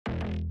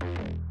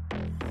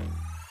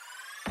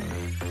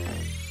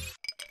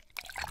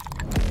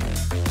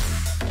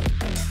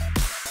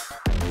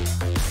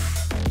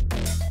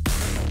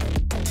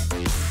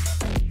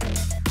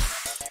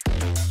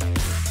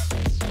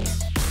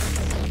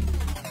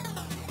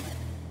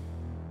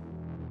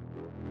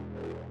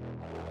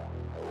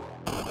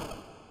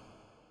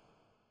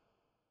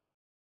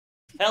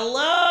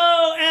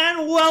Hello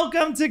and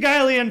welcome to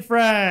Gylee and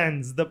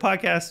Friends, the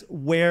podcast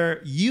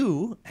where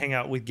you hang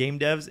out with game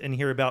devs and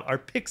hear about our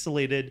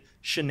pixelated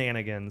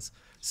shenanigans.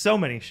 So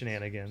many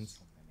shenanigans.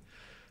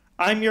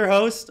 I'm your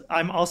host.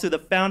 I'm also the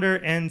founder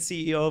and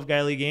CEO of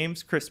Gylee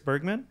Games, Chris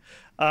Bergman.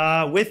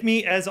 With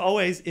me, as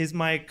always, is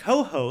my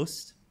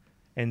co-host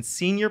and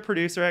senior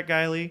producer at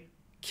Gylee,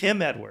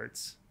 Kim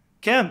Edwards.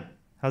 Kim,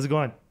 how's it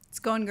going? It's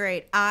going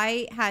great.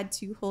 I had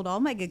to hold all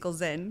my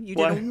giggles in. You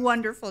did What? a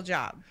wonderful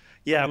job.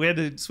 Yeah, we had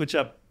to switch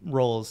up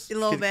roles. A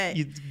little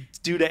bit.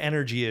 Due to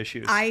energy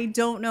issues. I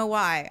don't know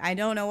why. I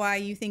don't know why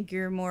you think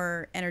you're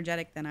more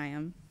energetic than I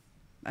am.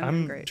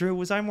 I'm great. Drew,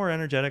 was I more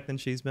energetic than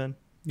she's been?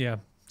 Yeah.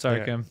 Sorry,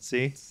 Yeah. Kim.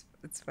 See?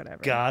 It's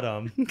whatever. Got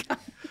him.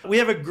 We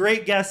have a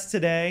great guest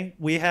today.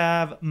 We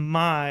have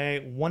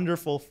my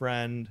wonderful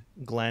friend,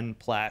 Glenn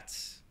Platt.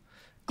 He's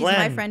Glenn.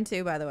 my friend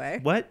too, by the way.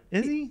 What?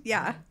 Is he?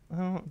 Yeah,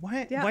 Oh,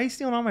 why Yeah. are you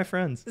stealing all my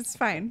friends? it's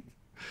fine.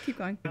 Keep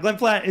going. Glenn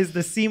Platt is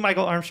the C.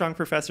 Michael Armstrong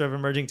Professor of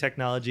Emerging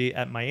Technology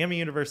at Miami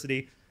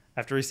University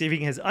after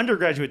receiving his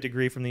undergraduate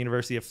degree from the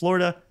University of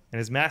Florida and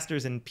his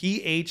master's and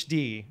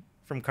PhD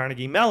from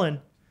Carnegie Mellon.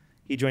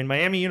 He joined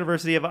Miami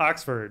University of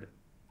Oxford,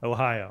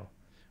 Ohio,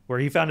 where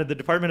he founded the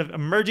Department of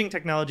Emerging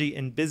Technology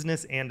in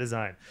Business and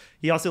Design.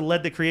 He also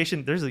led the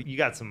creation. You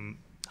got some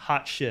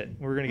hot shit.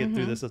 We're going to get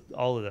through this with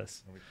all of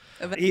this.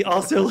 He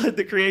also led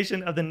the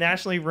creation of the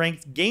nationally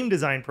ranked game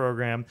design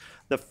program,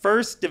 the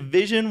first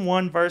Division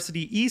I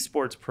varsity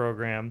esports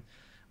program,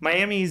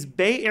 Miami's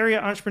Bay Area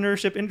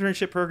Entrepreneurship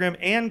Internship Program,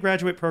 and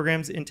graduate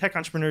programs in tech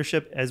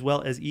entrepreneurship, as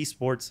well as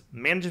esports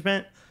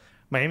management.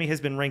 Miami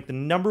has been ranked the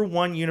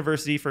 #1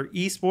 university for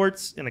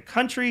esports in the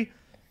country.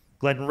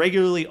 Glenn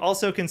regularly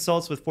also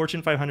consults with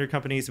Fortune 500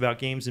 companies about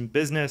games and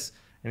business,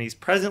 and he's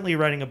presently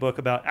writing a book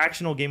about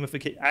actionable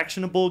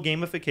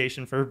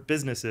gamification for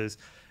businesses,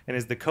 and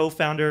is the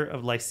co-founder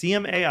of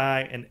Lyceum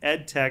AI, an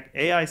EdTech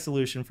AI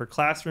solution for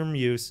classroom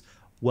use.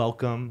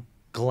 Welcome,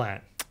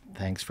 Glenn.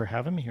 Thanks for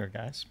having me here,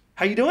 guys.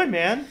 How you doing,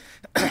 man?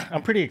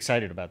 I'm pretty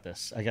excited about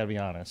this. I got to be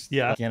honest.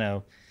 Yeah. You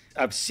know,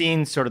 I've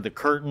seen sort of the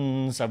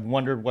curtains. I've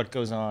wondered what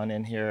goes on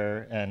in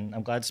here, and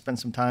I'm glad to spend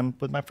some time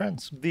with my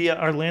friends.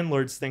 Our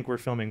landlords think we're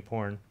filming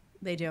porn.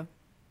 They do.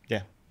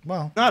 Yeah.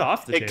 Well, Not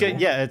off the it table.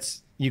 could. Yeah,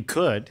 you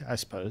could, I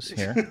suppose.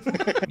 Here.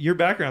 Your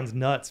background's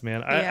nuts,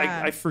 man.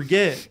 Yeah. I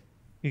forget,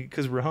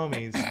 because we're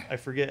homies, I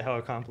forget how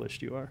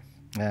accomplished you are.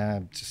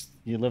 Just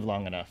you live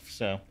long enough,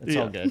 so it's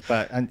Yeah. all good.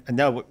 But I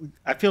know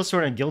I feel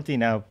sort of guilty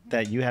now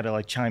that you had to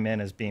like chime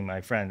in as being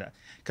my friend,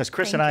 because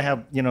Chris and I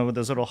have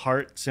those little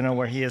hearts,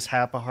 where he has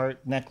half a heart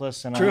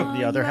necklace and True. I have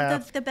the other you have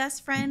half. The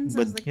best friends.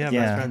 But- It was like Yeah, the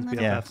best yeah, friends,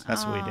 little- BFFs.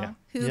 That's what we do.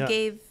 Who Yeah.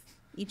 gave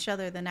each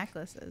other the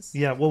necklaces?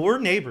 Yeah, well, we're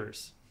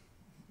neighbors,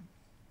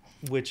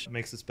 which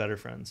makes us better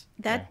friends.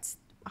 That's.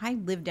 I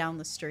live down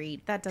the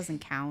street. That doesn't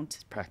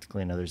count.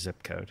 Practically another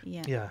zip code.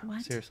 Yeah. Yeah,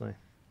 What? seriously.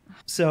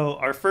 So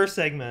our first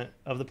segment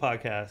of the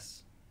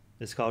podcast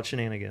is called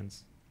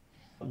Shenanigans.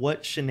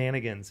 What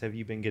shenanigans have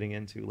you been getting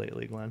into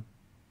lately, Glenn?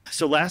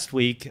 So last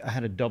week I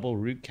had a double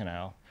root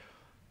canal.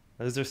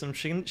 Those are some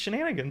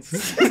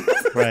shenanigans.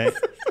 Right.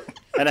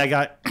 And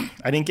I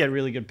didn't get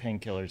really good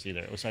painkillers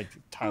either. It was like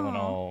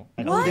Tylenol.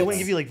 What? They wouldn't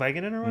give you like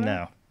Vicodin or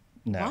whatever?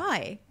 No.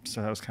 Why?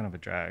 So that was kind of a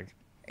drag.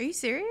 Are you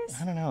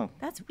serious? I don't know.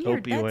 That's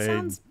weird. That Opioid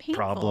sounds painful.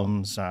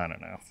 problems. I don't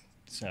know.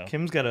 So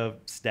Kim's got a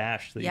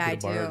stash that Yeah, you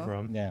could have I borrowed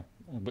do. from. yeah,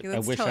 I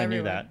Let's wish tell I knew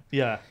everyone. that.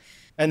 Yeah.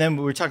 And then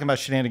we were talking about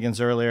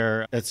shenanigans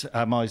earlier.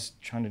 I'm always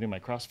trying to do my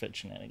CrossFit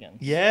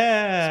shenanigans.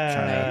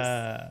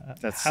 Yeah.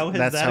 How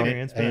has that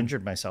experience I been?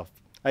 injured myself.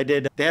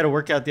 They had a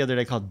workout the other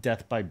day called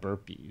Death by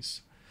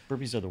Burpees.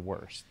 Burpees are the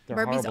worst. They're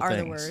Burpees horrible are the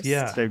things. worst.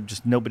 Yeah. They're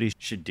just, nobody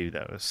should do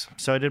those.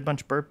 So I did a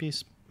bunch of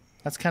burpees.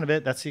 That's kind of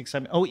it. That's the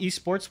excitement. Oh,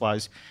 esports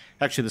wise,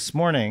 actually this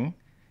morning,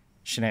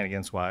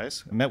 shenanigans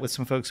wise, I met with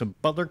some folks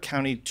of Butler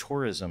County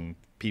tourism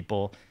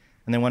people,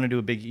 and they want to do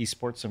a big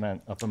esports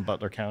event up in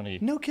Butler County.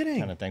 No kidding.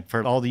 Kind of thing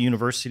for all the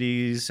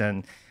universities,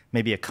 and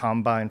maybe a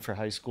combine for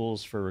high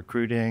schools for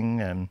recruiting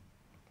and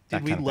that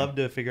Dude, we'd kind of love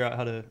to figure out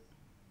how to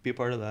be a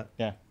part of that.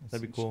 Yeah,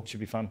 That'd be cool. Should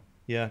be fun.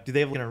 Yeah. Do they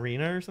have like an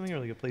arena or something, or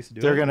like a place to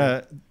do They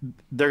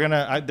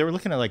were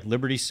looking at like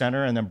Liberty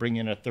Center and then bring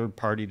in a third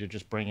party to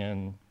just bring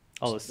in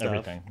all this stuff?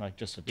 everything, like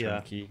just a Yeah.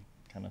 turnkey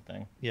kind of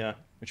thing, Yeah.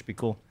 which would be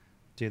cool.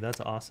 Dude, that's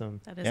awesome.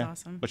 That is Yeah.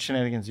 awesome. What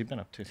shenanigans you been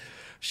up to?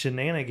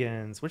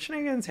 Shenanigans. What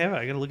shenanigans have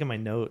I? I gotta look at my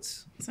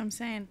notes. That's what I'm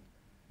saying.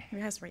 He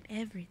has to write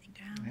everything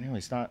down. I know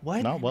he's not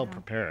What? not well No.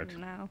 prepared.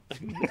 No.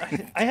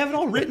 I have it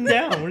all written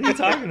down. What are you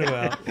talking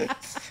about?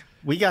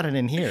 We got it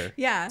in here.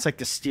 Yeah. It's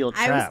like a steel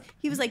I trap. was.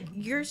 He was like,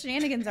 "Your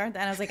shenanigans aren't that."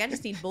 And I was like, "I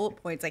just need bullet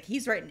points." Like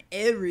he's writing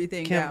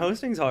everything Kim, down.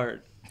 hosting's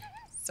hard.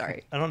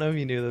 Sorry. I don't know if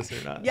you knew this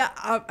or not. Yeah,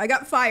 I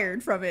got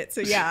fired from it.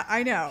 So yeah,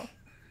 I know.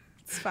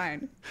 It's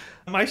fine.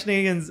 My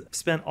shenanigans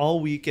spent all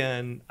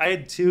weekend. I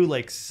had two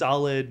like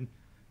solid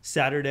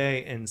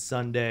Saturday and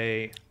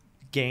Sunday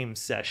game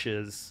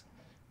sessions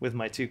with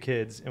my two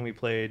kids, and we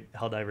played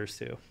Helldivers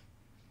 2.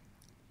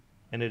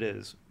 And it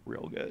is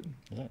real good.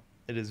 Yeah.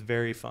 It is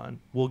very fun.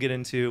 We'll get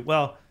into,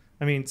 well,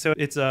 I mean, so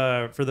it's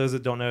for those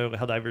that don't know,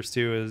 Helldivers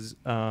 2 is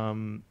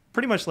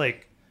pretty much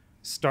like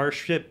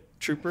Starship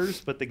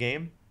Troopers, but the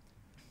game.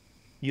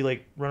 You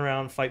like run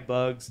around, fight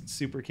bugs. It's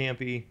super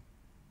campy.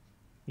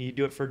 You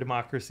do it for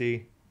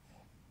democracy.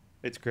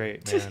 It's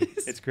great, man.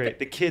 It's great.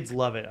 The kids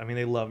love it. I mean,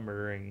 they love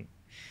murdering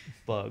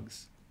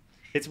bugs.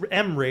 It's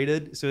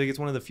M-rated, so like it's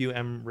one of the few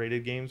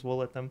M-rated games we'll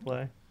let them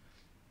play.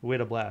 We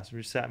had a blast. We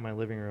just sat in my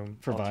living room.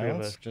 For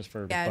violence? Just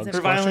for bug for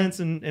squashing? violence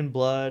and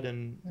blood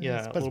and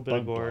a little bit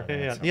of gore.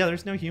 Blood, Yeah,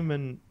 there's no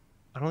human.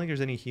 I don't think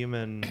there's any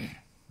human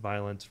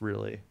violence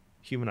really.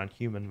 Human on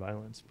human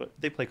violence, but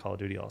they play Call of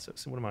Duty also.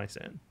 So what am I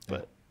saying?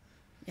 But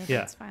Yeah, Yeah.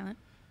 that's violent.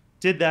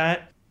 did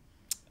that.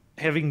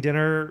 Having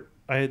dinner.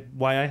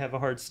 Why I have a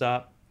hard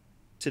stop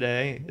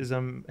today is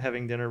I'm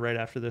having dinner right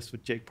after this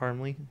with Jake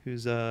Parmley,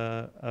 who's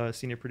a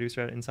senior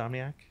producer at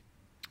Insomniac.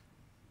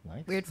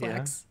 Nice. Weird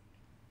flex.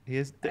 He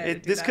is. I had to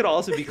do This that. could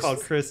also be called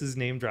Chris's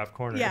name drop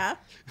corner. Yeah.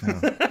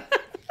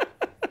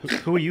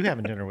 Who are you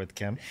having dinner with,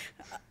 Kim?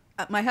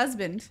 My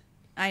husband.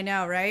 I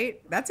know,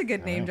 right? That's a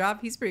good name Wow.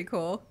 drop. He's pretty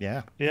cool.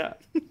 Yeah. Yeah.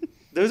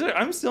 Those are.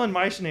 I'm still in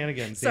my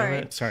shenanigans. Damn Sorry.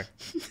 it. Sorry.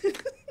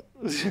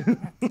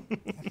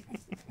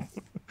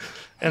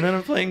 And then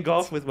I'm playing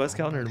golf with Wes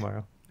Kellner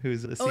tomorrow,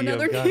 who's the CEO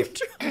Another of Gun. name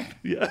drop.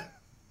 Yeah.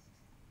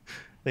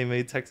 They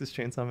made Texas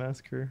Chainsaw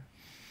Massacre.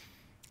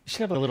 You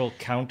should have a little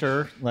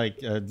counter, like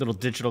a little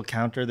digital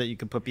counter that you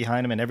could put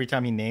behind him, and every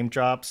time he name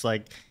drops,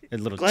 like a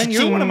little. Glenn,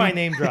 you're one of cha-ching. my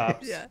name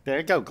drops. Yeah. There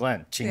you go,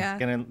 Glenn. Ching. Yeah.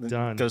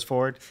 Done. Goes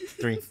forward.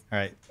 3. All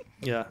right.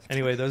 Yeah.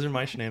 Anyway, those are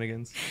my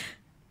shenanigans.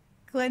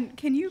 Glenn,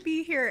 can you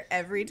be here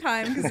every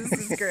time? Because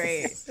this is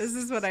great. This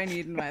is what I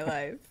need in my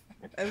life.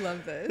 I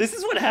love this. This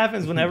is what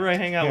happens whenever I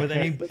hang out with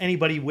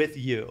anybody with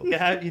you.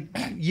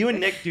 You and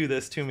Nick do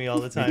this to me all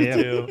the time Yeah.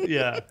 too.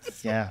 Yeah.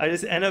 Yeah. I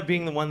just end up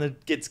being the one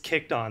that gets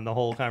kicked on the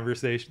whole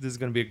conversation. This is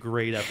going to be a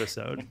great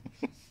episode.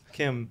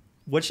 Kim,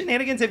 what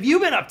shenanigans have you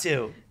been up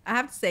to? I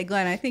have to say,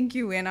 Glenn, I think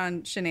you win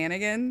on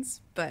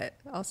shenanigans, but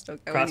I'll still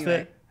go CrossFit?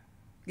 anyway.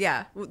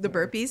 Yeah, the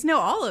burpees. No,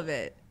 all of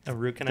it. A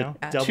root canal?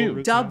 Yeah. Double Two.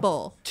 root canal?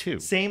 Double. 2.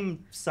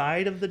 Same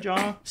side of the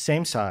jaw?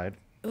 Same side.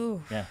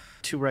 Ooh. Yeah.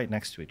 2 right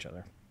next to each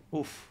other.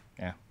 Oof.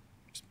 Yeah.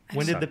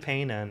 When did the Sucked.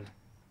 pain end?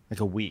 Like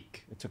a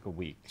week. It took a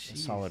week. A Jeez.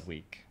 solid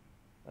week.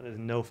 That is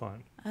no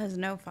fun. That was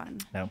no fun.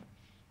 No.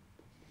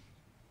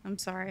 I'm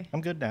sorry.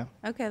 I'm good now.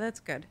 Okay, that's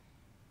good.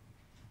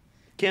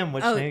 Kim,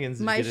 what shenanigans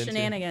did my you get into?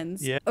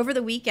 shenanigans. Yeah. Over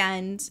the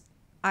weekend,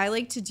 I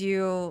like to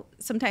do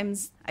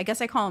sometimes, I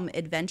guess I call them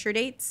adventure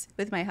dates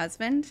with my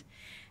husband.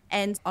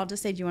 And I'll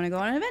just say, do you want to go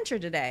on an adventure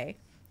today?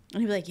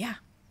 And he'll be like, yeah.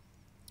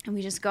 And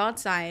we just go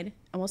outside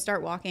and we'll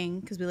start walking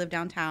because we live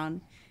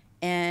downtown.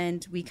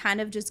 And we kind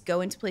of just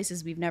go into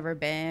places we've never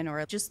been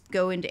or just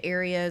go into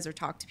areas or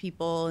talk to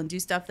people and do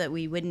stuff that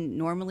we wouldn't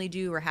normally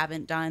do or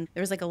haven't done.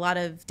 There's like a lot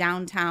of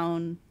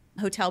downtown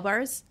hotel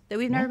bars that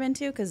we've never been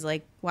to because,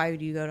 like, why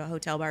would you go to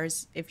hotel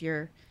bars if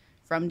you're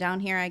from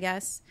down here, I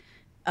guess,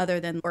 other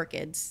than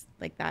Orchids.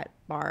 Like, that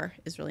bar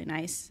is really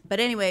nice.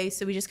 But anyway,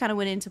 so we just kind of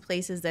went into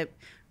places that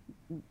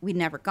we'd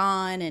never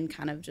gone and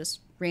kind of just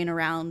ran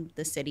around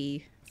the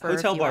city for a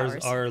Hotel few bars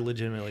hours. are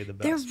legitimately the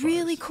best. They're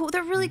really bars. cool.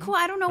 They're really cool.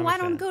 I don't know I'm a why I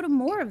don't fan. go to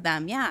more of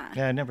them. Yeah.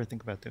 Yeah, I never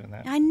think about doing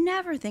that. I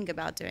never think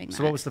about doing that.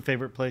 So what was the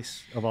favorite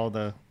place of all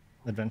the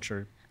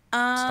adventure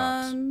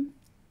stops?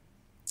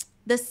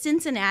 The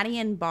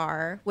Cincinnatian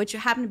bar, which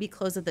happened to be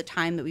closed at the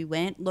time that we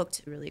went,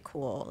 looked really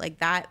cool. Like,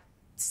 that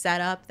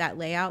setup, that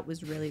layout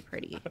was really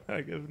pretty.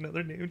 I give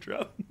another name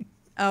drop.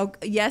 Oh,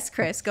 yes,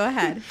 Chris, go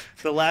ahead.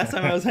 The last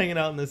time I was hanging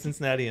out in the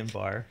Cincinnatian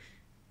bar,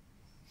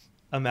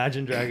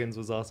 Imagine Dragons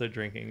was also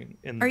drinking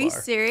in the Are bar. you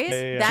serious?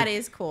 Yeah, yeah, yeah. That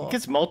is cool. It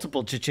gets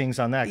multiple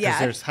cha-chings on that because Yeah.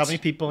 there's how many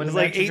people in There's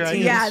like Imagine 18.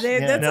 Dragons? Yeah,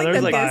 that's No, like there's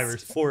the like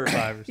best. 4 or 5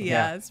 or something.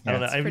 Yeah, it's, I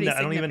don't know. it's I pretty don't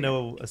even significant.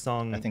 know a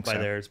song I think by so.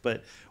 theirs,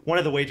 but one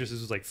of the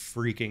waitresses was like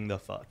freaking the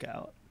fuck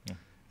out.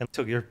 And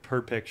took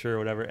her picture or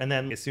whatever. And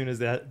then as soon as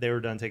they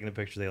were done taking the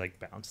picture, they like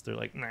bounced. They're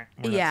like, nah,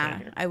 we're not Yeah,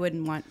 staying here. I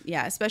wouldn't want.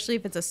 Yeah, especially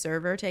if it's a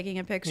server taking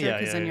a picture, Yeah,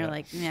 because yeah, then you're yeah.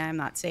 like, yeah, I'm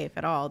not safe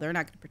at all. They're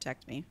not going to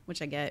protect me,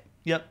 which I get.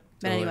 Yep.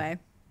 But totally. anyway,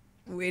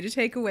 way to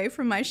take away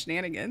from my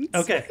shenanigans.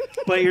 Okay,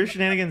 but your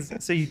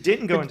shenanigans. So you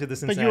didn't go into the But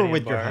Cincinnati you were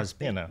with bar. your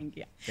husband, you know.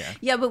 Yeah. Yeah.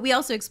 Yeah, but we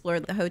also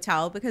explored the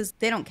hotel because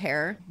they don't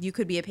care. You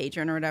could be a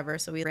patron or whatever.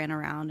 So we ran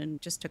around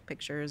and just took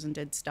pictures and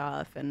did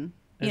stuff. And,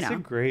 you It's know, a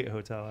great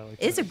hotel. I like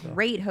it's a that hotel.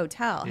 great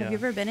hotel. Yeah. Have you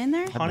ever been in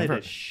there? Haunted never-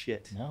 as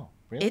shit. No,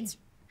 really? It's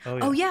Oh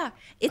Oh yeah. yeah,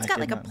 it's I got did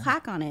like a not know.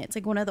 plaque on it. It's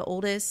like one of the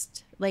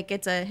oldest. Like,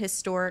 it's a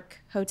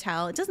historic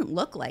hotel. It doesn't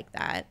look like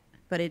that,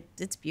 but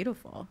it's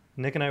beautiful.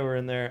 Nick and I were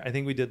in there. I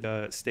think we did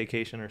a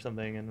staycation or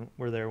something, and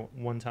we're there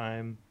one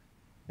time,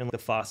 and the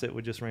faucet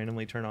would just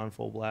randomly turn on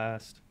full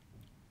blast.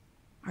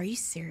 Are you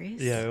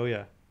serious? Yeah. Oh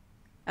yeah.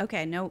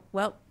 Okay. No.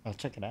 Well, I'll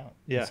check it out.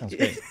 Yeah. That sounds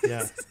great.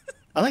 Yeah.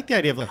 I like the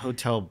idea of a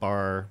hotel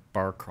bar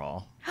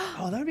crawl.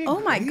 Oh, that would be. A Oh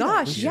my great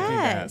gosh, We should do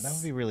that. yes. That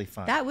would be really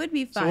fun. that would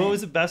be fun. So what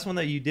was the best one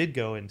that you did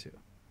go into?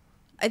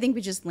 I think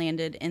we just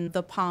landed in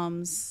the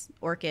Palms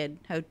Orchid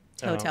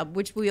Hotel,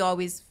 which we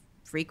always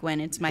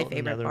frequent. It's my Old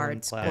favorite bar. Netherland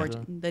It's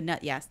Plaza. gorgeous.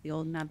 Yes, the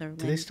old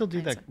Netherlands. Do they still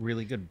do Plaza. that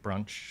really good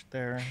brunch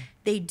there?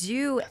 They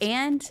do,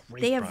 and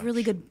great they have brunch.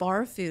 really good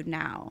bar food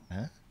now.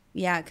 Huh?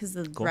 Yeah, because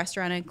the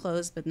restaurant had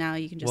closed, but now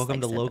you can just Welcome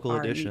like, to sit at the Local bar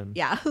and eat. Edition.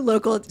 Yeah,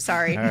 local.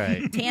 Sorry, All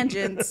right.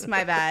 tangents.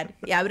 My bad.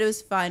 Yeah, but it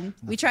was fun.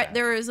 We tried. bad.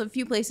 There was a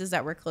few places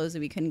that were closed that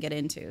we couldn't get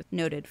into.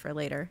 Noted for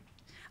later.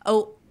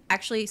 Oh,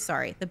 actually,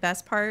 sorry. The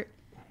best part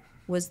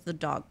was the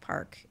dog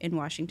park in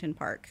Washington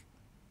Park,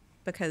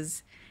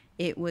 because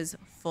it was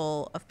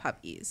full of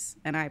puppies,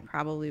 and I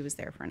probably was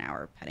there for an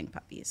hour petting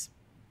puppies.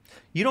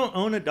 You don't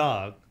own a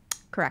dog,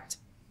 Correct.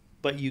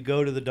 but you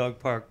go to the dog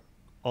park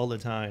all the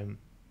time.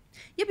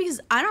 Yeah, because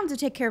I don't have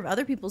to take care of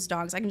other people's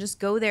dogs. I can just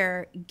go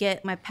there,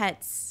 get my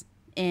pets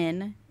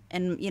in,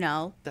 and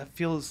That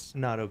feels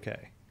not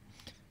okay.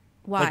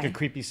 why? Like a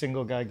creepy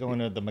single guy going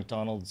to the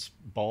McDonald's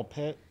ball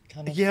pit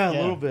kind of. Yeah, a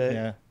little bit.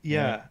 Yeah.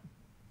 Yeah.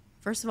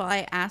 First of all,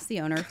 I asked the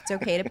owner if it's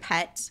okay to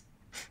pet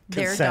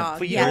their Consent. dog.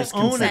 But you Yes, don't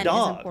own a consent is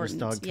dog. important.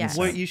 There's dog Yes. consent.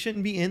 What, you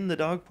shouldn't be in the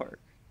dog park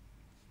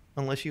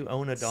unless you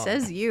own a dog.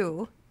 Says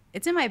you.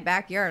 It's in my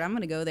backyard. I'm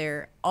going to go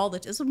there all the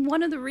time. It's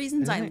one of the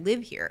reasons I Isn't it?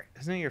 live here.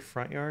 Isn't it your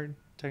front yard,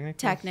 technically?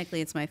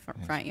 Technically, it's my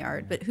front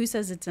yard, but who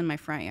says it's in my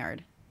front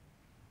yard?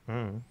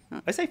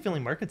 I say Philly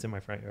Market's in my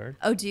front yard.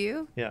 Oh, do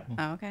you? Yeah.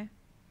 Oh, okay.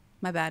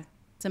 My bad.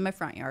 It's in my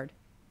front yard.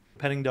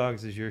 Petting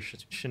dogs is your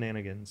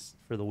shenanigans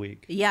for the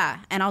week. Yeah,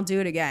 and I'll do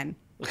it again.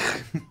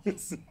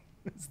 Is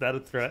that a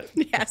threat?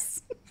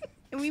 Yes.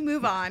 Can we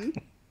move on,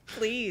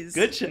 please?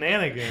 Good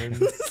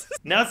shenanigans.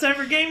 Now it's time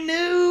for game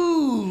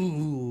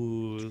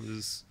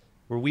news,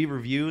 where we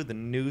review the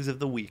news of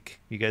the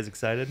week. You guys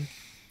excited?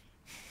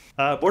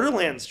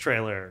 Borderlands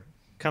trailer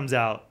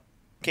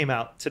came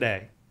out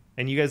today,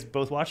 and you guys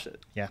both watched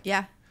it. Yeah.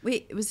 Yeah.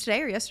 Wait, it was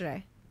today or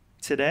yesterday?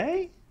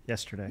 Today?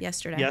 Yesterday.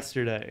 Yesterday.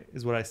 Yesterday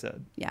is what I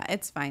said. Yeah,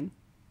 it's fine.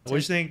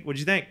 What'd you think? What'd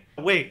you think?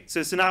 Wait,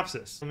 so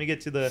synopsis. Let me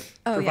get to the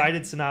Oh, yeah.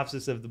 provided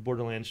synopsis of the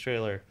Borderlands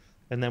trailer,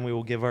 and then we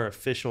will give our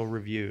official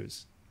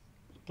reviews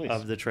Please.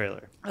 of the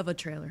trailer. Of a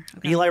trailer.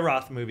 Okay. Eli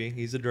Roth movie.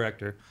 He's the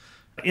director.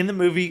 In the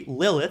movie,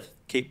 Lilith,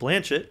 Kate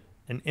Blanchett,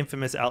 an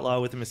infamous outlaw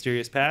with a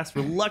mysterious past,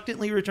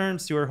 reluctantly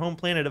returns to her home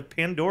planet of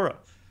Pandora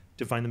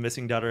to find the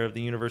missing daughter of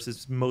the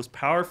universe's most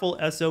powerful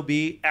SOB,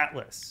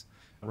 Atlas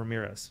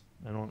Ramirez.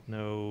 I don't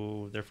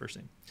know their first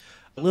name.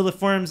 Lilith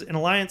forms an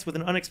alliance with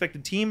an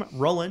unexpected team: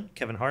 Roland,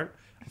 Kevin Hart,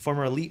 a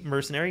former elite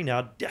mercenary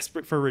now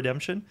desperate for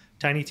redemption;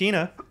 Tiny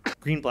Tina,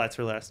 Greenblatt's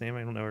her last name,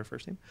 I don't know her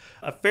first name;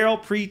 a feral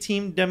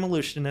pre-team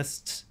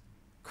demolitionist,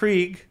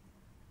 Krieg;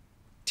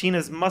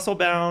 Tina's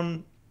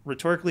muscle-bound,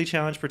 rhetorically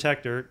challenged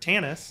protector,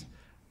 Tanis,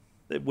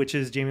 which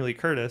is Jamie Lee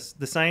Curtis;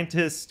 the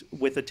scientist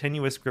with a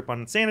tenuous grip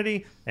on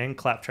insanity; and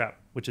Claptrap,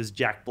 which is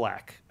Jack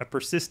Black, a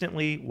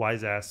persistently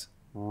wise-ass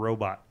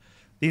robot.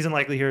 These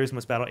unlikely heroes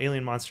must battle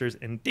alien monsters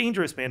and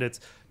dangerous bandits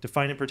to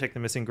find and protect the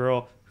missing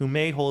girl, who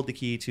may hold the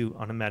key to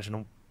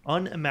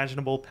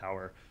unimaginable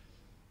power.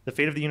 The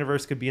fate of the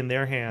universe could be in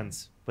their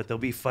hands, but they'll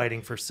be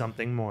fighting for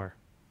something more: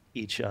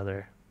 each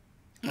other.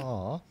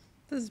 Aw.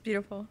 This is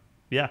beautiful.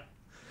 Yeah.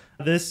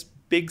 This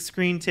big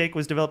screen take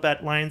was developed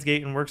at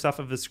Lionsgate and works off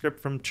of a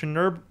script from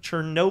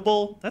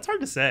Chernobyl. That's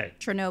hard to say.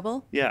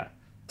 Chernobyl. Yeah.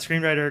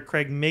 Screenwriter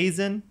Craig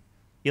Mazin.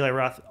 Eli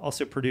Roth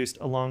also produced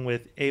along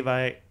with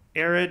Avi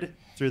Arad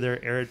through their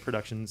Arad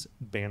Productions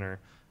banner.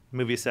 The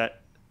movie is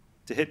set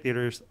to hit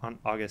theaters on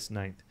August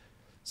 9th.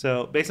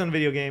 So, based on the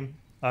video game,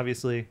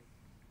 obviously,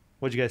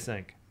 what'd you guys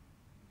think?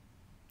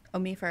 Oh,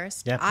 me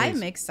first? Yeah, please.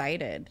 I'm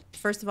excited.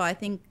 First of all, I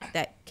think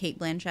that Kate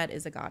Blanchett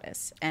is a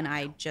goddess, and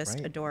I just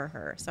Right. adore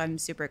her. So I'm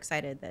super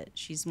excited that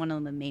she's one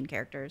of the main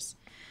characters.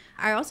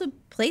 I also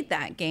played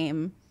that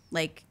game,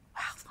 like,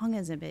 how long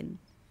has it been?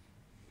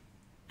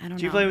 I don't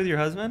Did know. you play with your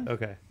husband?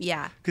 Okay.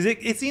 Yeah. Because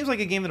it seems like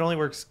a game that only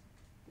works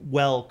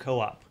well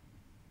co-op.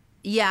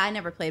 Yeah, I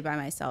never played by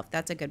myself.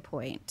 That's a good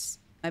point.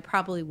 I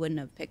probably wouldn't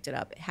have picked it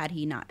up had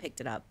he not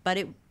picked it up. But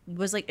it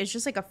was like, it's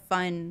just like a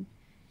fun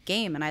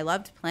game, and I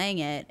loved playing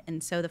it.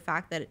 And so the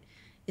fact that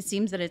it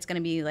seems that it's going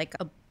to be like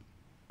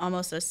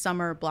almost a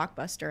summer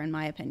blockbuster, in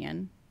my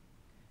opinion.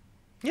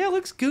 Yeah, it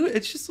looks good.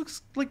 It just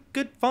looks like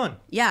good fun.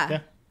 Yeah. Yeah.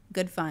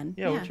 Good fun.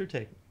 Yeah, what's your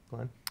take,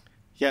 Glenn?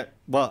 Yeah,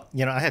 well,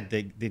 I had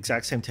the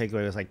exact same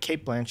takeaway. It was like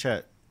Kate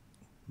Blanchett,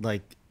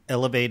 like,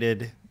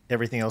 elevated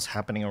everything else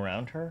happening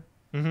around her.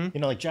 Mm-hmm.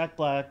 Like Jack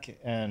Black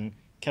and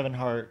Kevin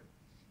Hart,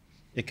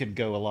 it could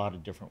go a lot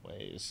of different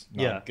ways.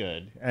 Not Yeah.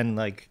 good. And,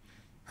 like,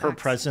 her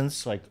Facts.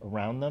 presence, like,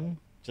 around them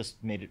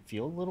just made it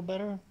feel a little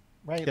better,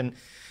 right? And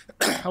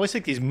I always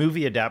think these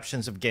movie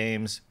adaptations of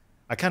games,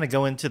 I kind of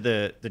go into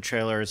the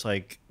trailers,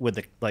 like, with,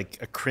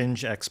 a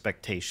cringe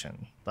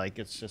expectation. Like,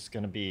 it's just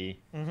going to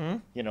be,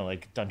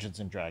 like Dungeons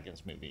and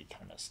Dragons movie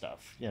kind of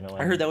stuff.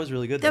 I heard that was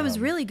really good. That though. was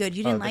really good.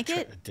 You didn't like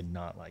it? I did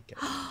not like it.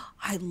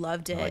 I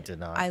loved it. No, I did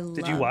not. I Did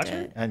you loved watch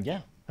it? And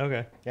yeah,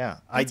 Okay.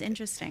 That's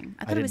interesting.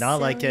 I, thought I it did was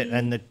not like it. silly.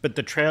 And but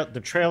the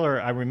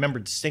trailer, I remember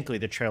distinctly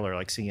the trailer,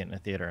 like seeing it in a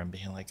theater and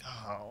being like,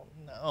 oh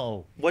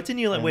no. What didn't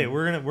you like? Wait,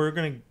 we're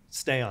gonna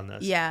stay on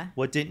this. Yeah.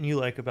 What didn't you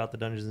like about the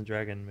Dungeons and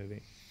Dragons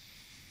movie?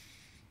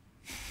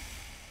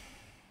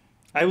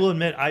 I will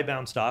admit I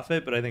bounced off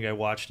it, but I think I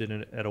watched it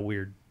at a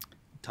weird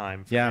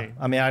time for Yeah, me.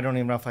 I mean, I don't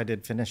even know if I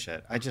did finish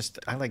it. I just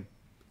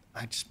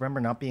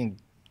remember not being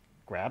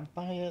grabbed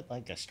by it.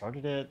 Like I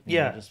started it. And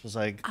Yeah. I just was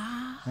like,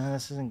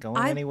 this isn't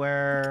going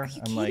anywhere. Are you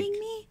I'm kidding like,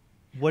 me?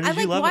 What did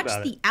I you love watched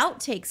about the it?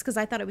 outtakes because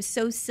I thought it was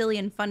so silly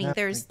and funny.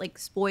 There's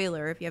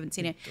spoiler if you haven't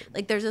seen it.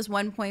 Like there's this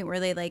one point where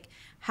they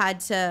had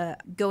to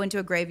go into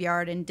a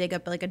graveyard and dig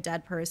up like a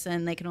dead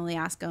person. They can only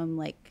ask them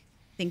I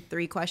think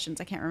 3 questions.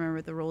 I can't remember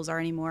what the rules are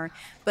anymore.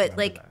 But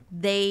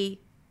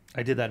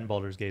I did that in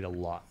Baldur's Gate a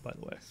lot, by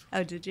the way.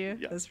 Oh, did you?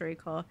 Yeah. That's very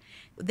cool.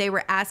 They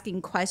were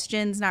asking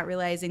questions, not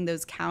realizing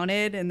those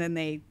counted, and then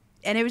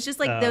it was just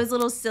those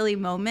little silly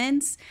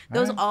moments.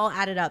 Those all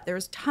added up. There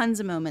was tons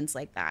of moments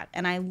like that,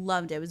 and I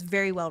loved it. It was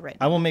very well written.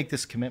 I will make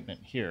this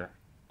commitment here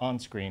on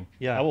screen.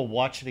 Yeah. I will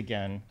watch it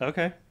again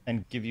Okay.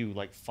 and give you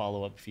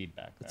follow-up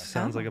feedback. There.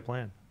 Sounds like a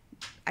plan.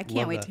 I can't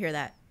love wait that. to hear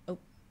that. Oh,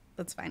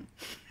 that's fine.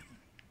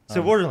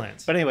 So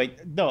Borderlands. But anyway,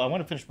 no, I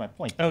want to finish my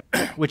point,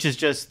 which is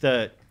just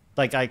that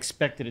I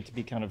expected it to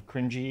be kind of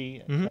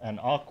cringy and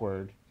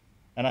awkward,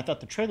 and I thought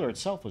the trailer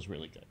itself was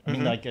really good. I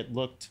mean, it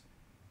looked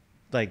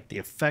like the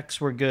effects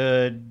were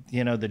good.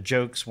 You know, the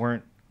jokes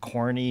weren't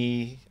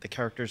corny. The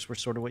characters were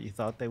sort of what you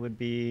thought they would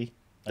be.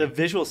 The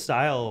visual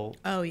style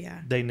Oh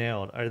yeah. they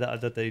nailed. I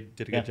thought they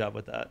did a good job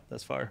with that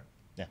thus far.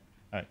 Yeah.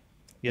 All right.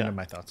 Yeah. End of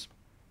my thoughts.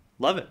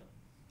 Love it.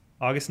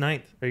 August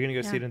 9th. Are you going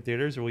to go see Yeah. it in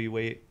theaters or will you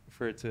wait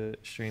for it to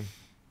stream?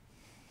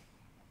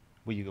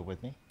 Will you go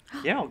with me?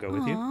 Yeah, I'll go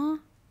with you. Aw,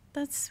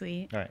 that's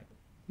sweet. All right.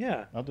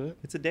 Yeah. I'll do it.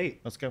 It's a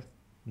date. Let's go.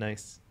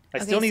 Nice. I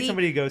Okay, still need see-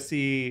 somebody to go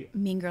see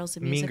Mean Girls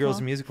the Mean musical.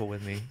 Girls musical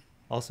with me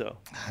also.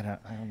 I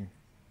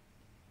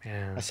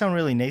Man. sound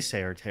really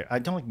naysayer. I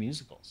don't like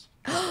musicals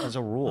as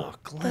a rule. Oh,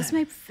 Glenn. That's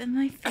my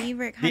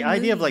favorite kind The of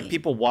idea of movie.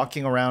 people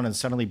walking around and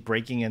suddenly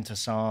breaking into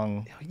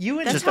song You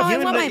and That's just how I you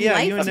and want Nick- my yeah,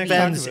 life you and to Nick be. talked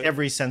offends about it.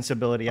 every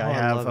sensibility Oh, I I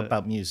have love it.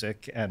 about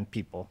music and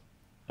people.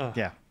 Ugh.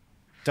 Yeah.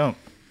 Don't.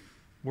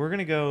 We're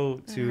gonna go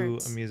That to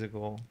hurts. a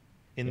musical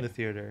in the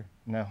theater.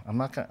 No, I'm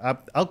not going to.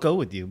 I'll go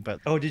with you, but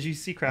Oh, did you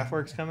see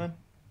Kraftwerk's coming?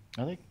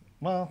 I think,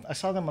 well, I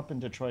saw them up in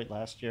Detroit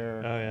last year.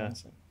 Oh, yeah. and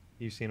it's like,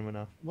 You've seen them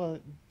enough. well,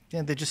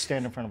 yeah, they just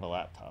stand in front of a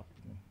laptop.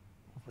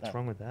 What's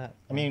wrong with that?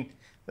 I mean,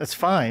 that's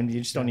fine.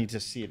 You just don't need to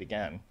see it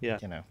again. Yeah.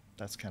 You know,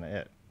 that's kind of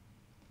it.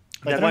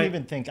 That I don't might-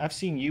 even think, I've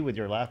seen you with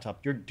your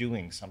laptop. You're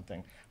doing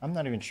something. I'm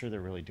not even sure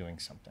they're really doing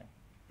something.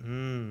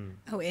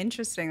 Oh,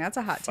 interesting. That's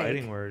a hot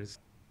Fighting take. words.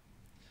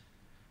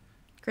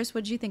 Chris,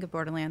 what did you think of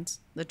Borderlands,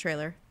 the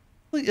trailer?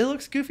 It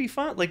looks goofy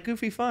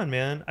fun,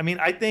 man. I mean,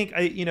 I think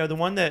the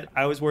one that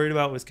I was worried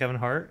about was Kevin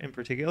Hart in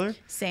particular,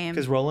 Same.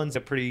 because Roland's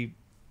a pretty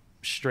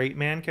straight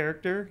man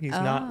character. He's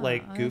not Oh,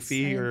 like that's-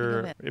 goofy I didn't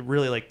or think of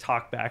really like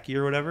talk backy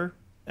or whatever.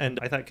 And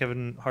I thought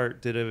Kevin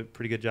Hart did a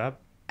pretty good job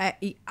I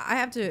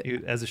have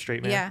to. as a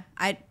straight man.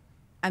 Yeah,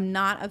 I'm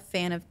not a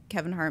fan of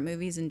Kevin Hart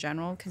movies in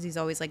general because he's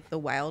always like the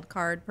wild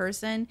card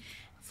person.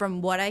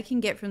 From what I can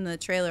get from the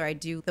trailer, I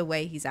do the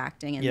way he's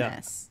acting in Yeah.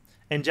 this.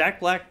 And Jack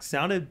Black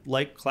sounded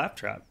like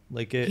Claptrap.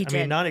 Like it. He I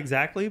mean, did. not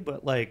exactly,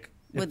 but like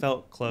it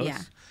felt close.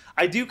 yeah.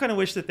 I do kind of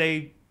wish that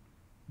they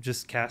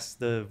just cast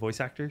the voice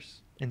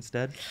actors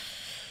instead.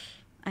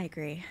 I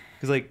agree.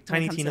 Because like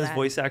Tiny comes to Tina's that.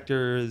 voice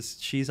actor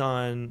she's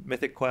on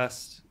Mythic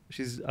Quest.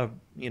 She's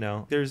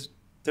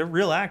they're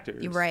real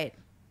actors. You're right.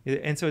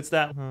 And so it's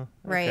that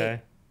Right.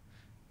 Okay.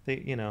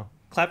 They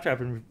Claptrap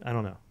and I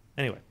don't know.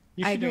 Anyway,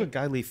 You I should do a agree.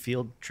 Gylee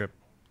field trip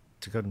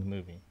to go to the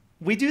movie.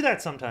 we do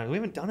that sometimes. We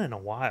haven't done it in a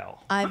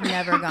while. I've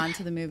never gone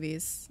to the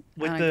movies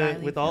With on a the-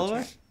 Gylee with all field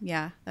of trip. us?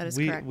 Yeah, that is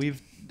we correct.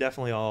 we've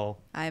definitely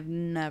all. I've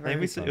never.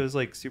 Maybe it was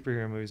like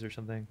superhero movies or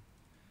something.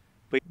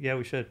 But yeah,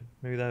 we should.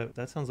 Maybe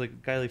that sounds like a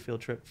Gylee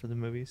field trip for the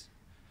movies.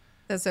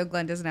 That's so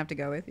Glenn doesn't have to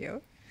go with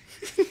you.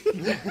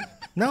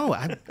 No,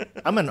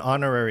 I'm an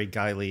honorary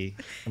Gylee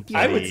employee.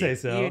 I would say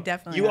so. You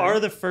definitely You are. are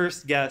the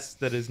first guest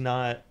that is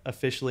not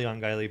officially on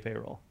Gylee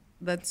payroll.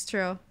 That's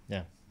true.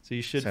 Yeah. So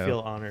you should So- feel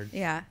honored.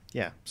 Yeah.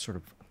 Yeah, sort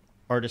of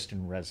artist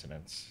in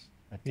residence.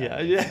 Yeah,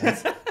 I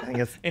think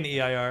it's, An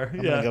EIR.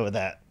 I'm going to go with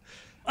that.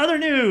 Other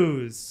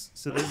news.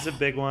 So this is a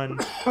big one.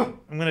 I'm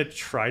going to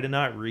try to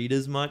not read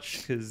as much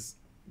because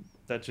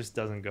that just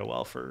doesn't go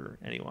well for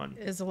anyone.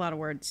 It's a lot of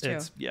words too.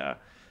 Yeah.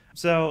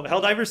 So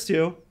Helldivers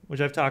 2, which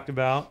I've talked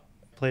about,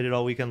 played it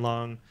all weekend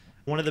long.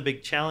 One of the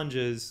big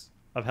challenges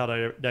of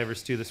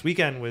Helldivers 2 this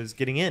weekend was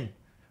getting in.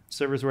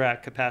 Servers were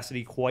at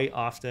capacity quite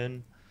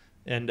often.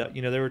 And,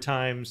 there were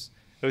times,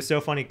 it was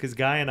so funny because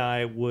Guy and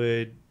I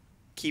would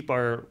keep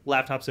our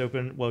laptops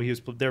open. Well,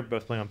 they're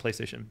both playing on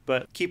PlayStation,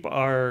 but keep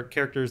our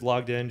characters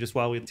logged in just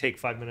while we take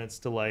 5 minutes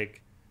to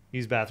like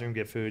use bathroom,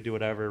 get food, do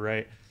whatever,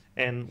 right?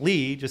 And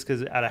Lee, just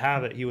because out of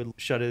habit, he would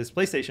shut his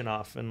PlayStation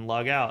off and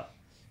log out.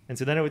 And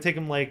so then it would take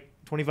him like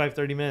 25,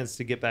 30 minutes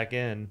to get back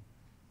in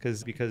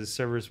because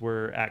servers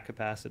were at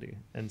capacity.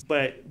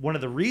 But one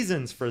of the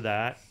reasons for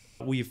that,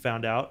 we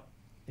found out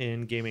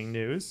in gaming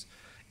news,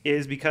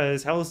 is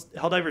because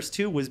Helldivers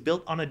 2 was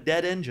built on a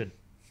dead engine.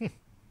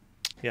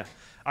 Yeah.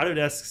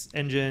 Autodesk's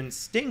engine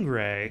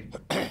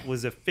Stingray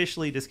was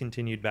officially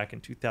discontinued back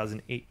in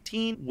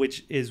 2018,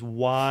 which is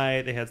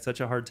why they had such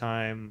a hard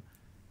time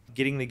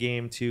getting the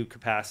game to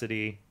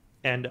capacity.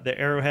 And the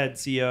Arrowhead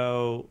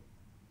CEO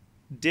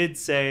did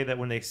say that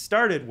when they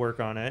started work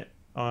on it,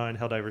 on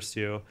Helldivers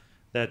 2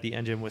 that the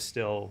engine was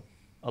still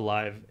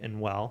alive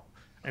and well.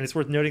 And it's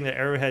worth noting that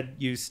Arrowhead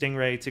used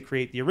Stingray to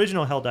create the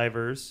original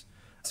Helldivers,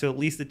 so at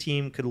least the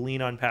team could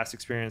lean on past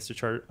experience to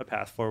chart a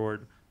path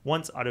forward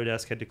once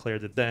Autodesk had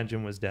declared that the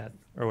engine was dead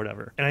or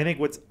whatever. And I think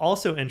what's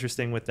also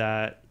interesting with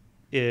that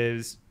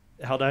is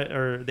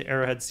the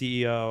Arrowhead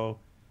CEO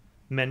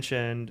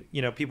mentioned,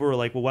 people were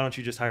like, well, why don't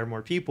you just hire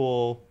more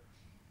people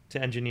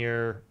to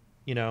engineer,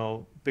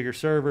 bigger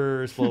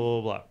servers, blah,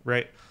 blah, blah,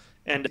 right?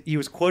 And he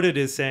was quoted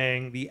as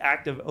saying, the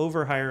act of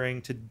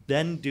overhiring to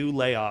then do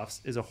layoffs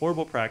is a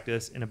horrible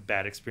practice and a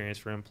bad experience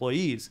for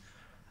employees.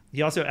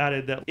 He also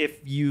added that if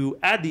you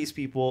add these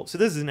people, so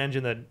this is an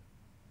engine that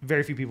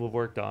very few people have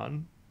worked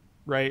on,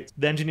 right?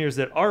 The engineers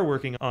that are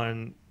working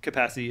on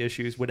capacity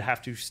issues would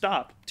have to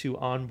stop to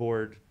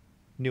onboard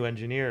new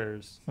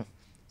engineers.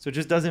 So it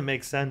just doesn't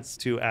make sense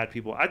to add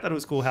people. I thought it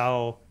was cool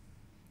how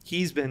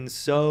he's been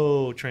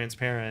so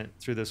transparent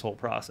through this whole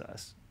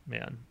process.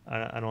 Man,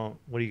 I don't,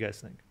 what do you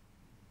guys think?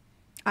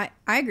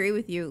 I agree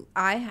with you.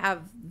 I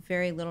have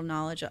very little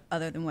knowledge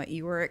other than what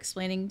you were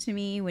explaining to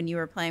me when you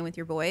were playing with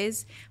your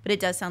boys, but it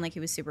does sound like he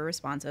was super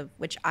responsive,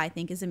 which I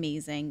think is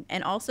amazing.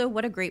 And also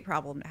what a great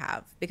problem to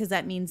have, because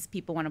that means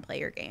people want to play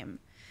your game.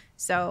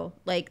 So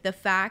like the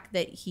fact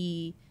that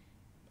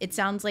it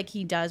sounds like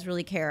he does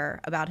really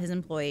care about his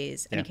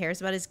employees and he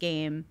cares about his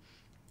game.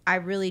 I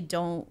really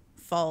don't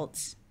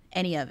fault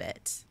any of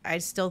it. I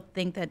still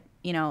think that,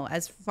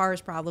 as far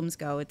as problems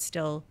go, it's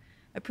still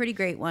a pretty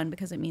great one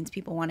because it means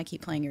people want to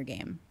keep playing your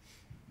game.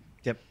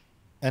 Yep.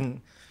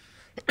 And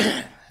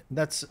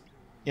that's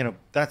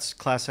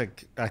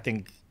classic, I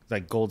think,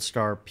 like gold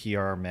star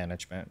PR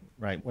management,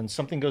 right? When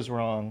something goes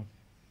wrong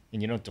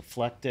and you don't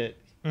deflect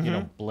it, you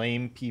don't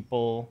blame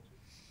people,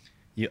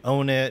 you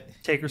own it.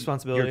 Take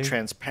responsibility. You're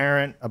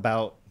transparent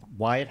about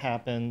why it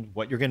happened,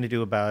 what you're going to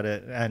do about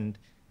it. And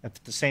at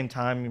the same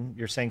time,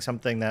 you're saying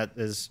something that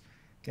is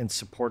in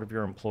support of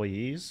your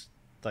employees.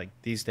 Like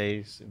these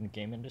days in the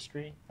game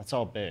industry, that's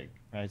all big,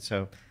 right?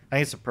 So I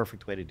think it's a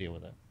perfect way to deal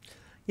with it.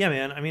 Yeah,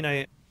 man. I mean,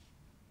 I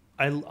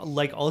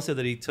like also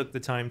that he took the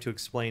time to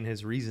explain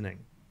his reasoning,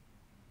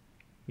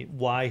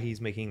 why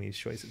he's making these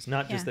choices,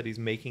 not just that he's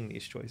making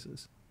these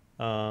choices.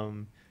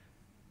 So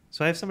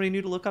I have somebody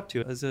new to look up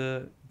to as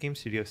a game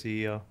studio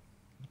CEO.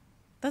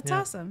 That's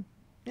awesome.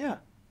 Yeah.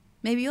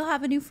 Maybe you'll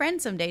have a new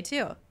friend someday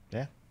too.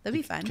 Yeah. That'd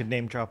be fun. Could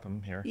name drop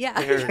him here.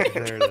 Yeah. There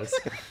it is.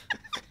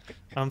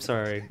 I'm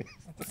sorry.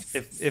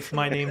 If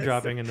my name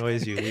dropping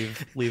annoys you,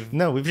 leave.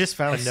 No, we've just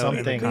found a note in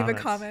the something. Leave a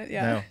comments. comment.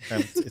 Yeah. No,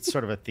 it's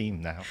sort of a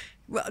theme now.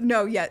 Well,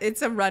 no, yeah,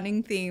 it's a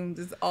running theme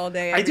just all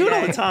day. I do it all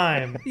every the day.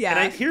 time. Yeah.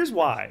 And here's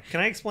why.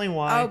 Can I explain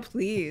why? Oh,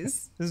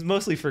 please. This is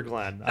mostly for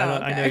Glenn. Oh,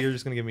 I know okay. you're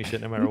just going to give me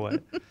shit no matter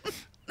what.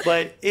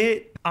 But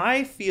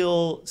I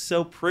feel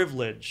so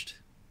privileged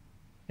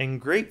and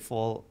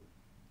grateful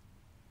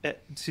that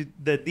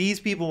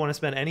these people want to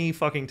spend any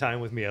fucking time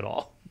with me at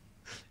all.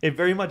 It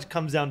very much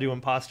comes down to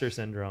imposter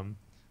syndrome.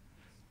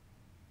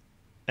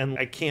 And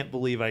I can't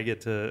believe I get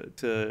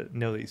to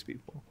know these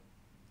people.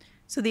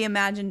 So the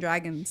Imagine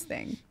Dragons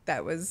thing,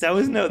 that was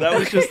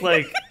just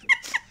like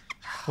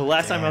the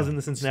last time I was in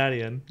the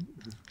Cincinnatian.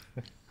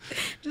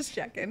 just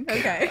checking.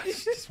 Okay.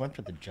 Just went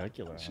for the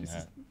jugular on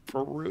that.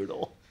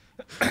 Brutal.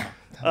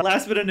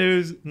 Last bit of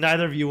news.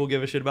 Neither of you will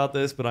give a shit about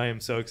this, but I am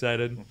so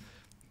excited.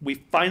 We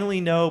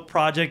finally know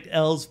Project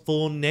L's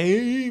full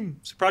name.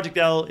 So Project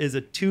L is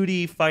a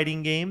 2D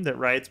fighting game that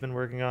Riot's been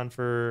working on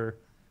for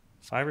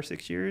 5 or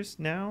 6 years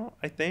now,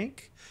 I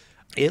think.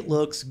 It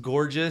looks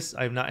gorgeous.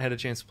 I've not had a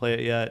chance to play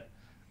it yet,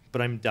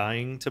 but I'm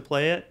dying to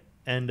play it.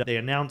 And they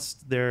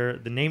announced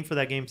the name for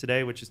that game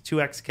today, which is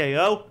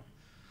 2XKO.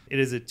 It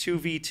is a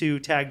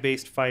 2v2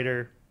 tag-based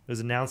fighter. It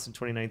was announced in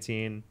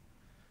 2019.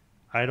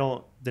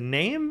 The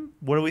name?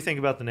 What do we think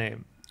about the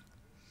name?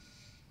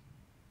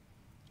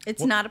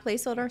 It's not a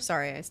placeholder.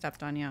 Sorry, I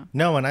stepped on you.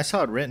 No, when I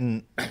saw it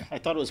written, I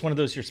thought it was one of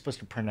those you're supposed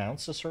to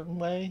pronounce a certain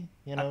way.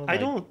 I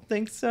don't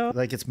think so.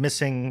 Like it's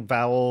missing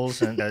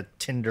vowels and a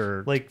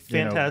Tinder Like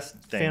thing.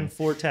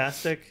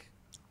 fan-fortastic.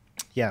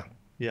 Yeah.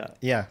 Yeah.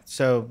 Yeah.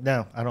 So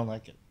no, I don't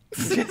like it.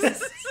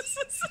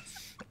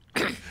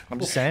 I'm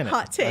just saying it.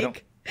 Hot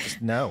take.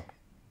 No.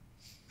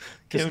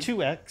 Because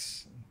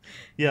 2X.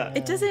 Yeah.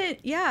 It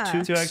doesn't. Yeah.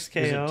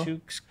 2XKO.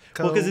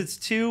 Well, because it's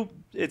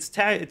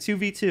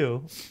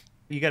 2v2.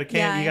 You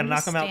gotta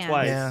knock them out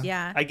twice.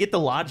 Yeah. I get the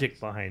logic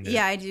behind it.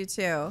 Yeah, I do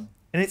too.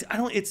 And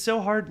it's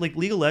so hard, like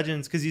League of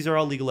Legends, because these are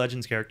all League of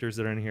Legends characters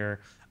that are in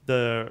here.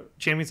 The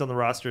champions on the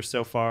roster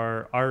so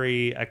far: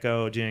 Ari,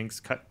 Echo, Jinx,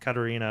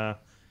 Katarina,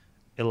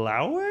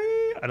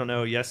 Ilaoi, I don't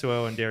know,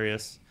 Yasuo, and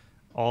Darius,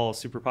 all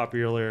super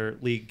popular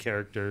League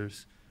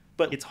characters.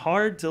 But it's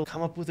hard to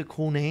come up with a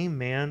cool name,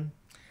 man.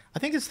 I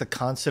think it's the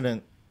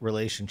consonant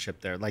relationship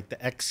there, like the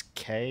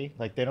XK,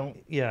 like they don't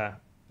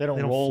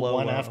roll flow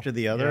one well. after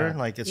the other. Yeah.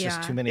 Like it's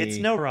just Yeah. too many. It's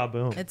no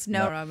Raboom. It's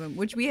no Robin,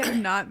 which we have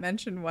not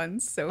mentioned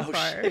once so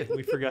far. Shit,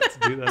 we forgot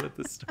to do that at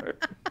the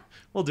start.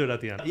 We'll do it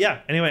at the end. Yeah.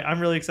 Anyway, I'm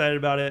really excited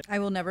about it. I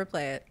will never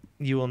play it.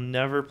 You will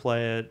never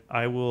play it.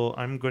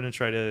 I'm going to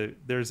try to.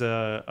 There's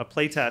a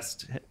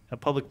playtest, a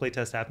public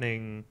playtest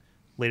happening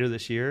later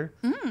this year.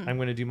 I'm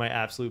going to do my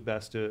absolute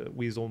best to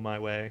weasel my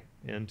way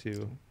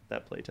into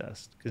that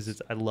playtest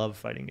because I love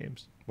fighting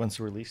games. When's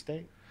the release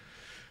date?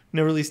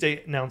 No release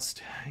date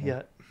announced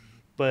yet,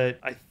 but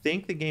I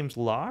think the game's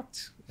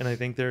locked, and I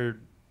think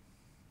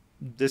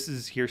this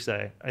is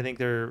hearsay. I think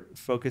they're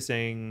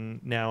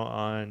focusing now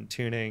on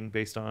tuning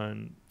based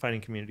on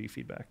fighting community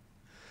feedback.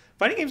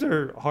 Fighting games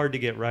are hard to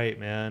get right,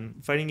 man.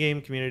 Fighting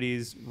game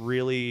communities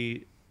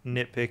really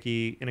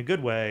nitpicky in a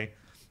good way,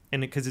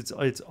 and because it's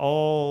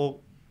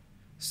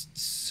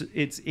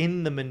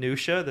in the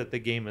minutia that the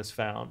game is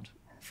found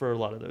for a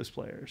lot of those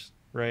players,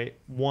 right?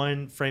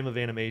 One frame of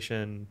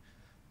animation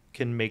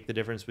can make the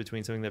difference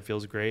between something that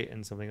feels great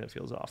and something that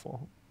feels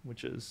awful,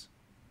 which is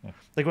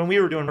like when we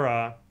were doing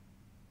RA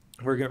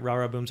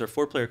RA Boom's our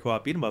 4-player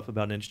co-op beat 'em up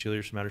about Ninja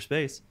Cheerleaders from Outer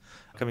Space,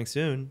 coming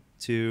soon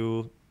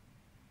to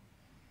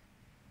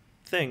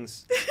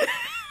things.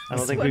 I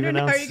don't think we've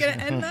announced. How are you going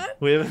to end that?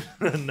 We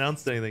haven't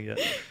announced anything yet.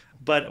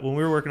 But when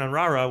we were working on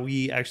RA,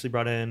 we actually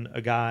brought in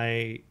a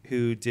guy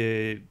who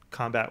did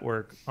combat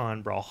work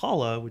on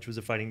Brawlhalla, which was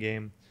a fighting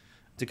game,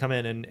 to come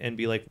in and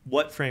be like,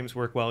 what frames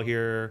work well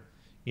here?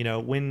 You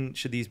know, when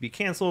should these be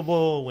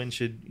cancelable? When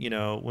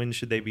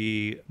should they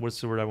be,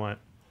 what's the word I want?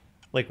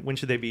 Like, when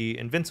should they be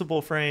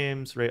invincible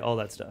frames, right? All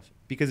that stuff.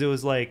 Because it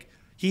was like,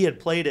 he had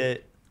played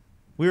it.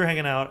 We were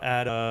hanging out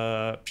at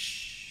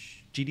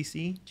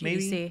GDC,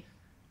 maybe?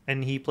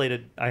 And he played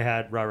it. I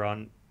had RA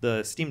on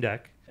the Steam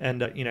Deck.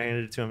 And, I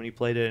handed it to him, and he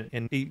played it.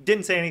 And he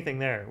didn't say anything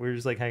there. We were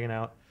just, like, hanging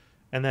out.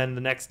 And then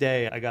the next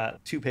day, I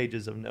got 2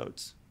 pages of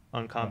notes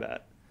on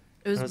combat.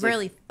 It was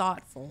really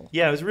thoughtful.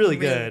 Yeah, it was really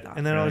good. Thoughtful.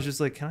 And then I was just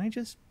like, can I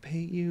just pay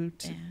you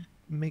to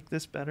make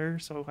this better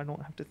so I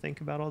don't have to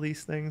think about all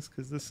these things?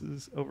 Because this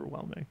is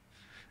overwhelming.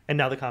 And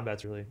now the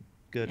combat's really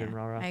good in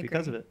RA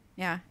because of it.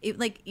 Yeah.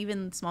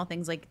 Even small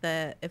things like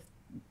things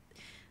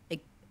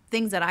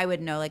that I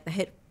would know, like the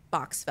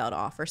hitbox fell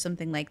off or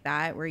something like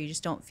that, where you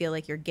just don't feel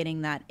like you're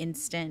getting that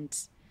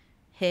instant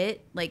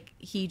hit. Like,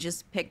 he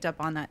just picked up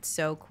on that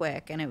so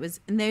quick. And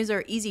those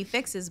are easy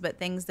fixes, but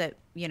things that,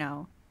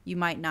 you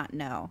might not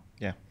know.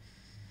 Yeah.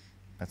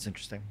 That's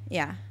interesting.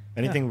 Yeah.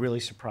 Anything really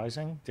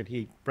surprising? Did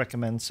he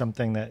recommend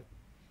something that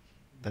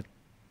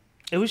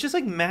It was just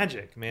like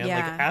magic, man. Yeah.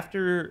 Like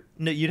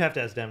you'd have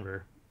to ask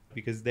Denver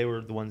because they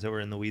were the ones that were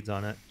in the weeds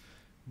on it.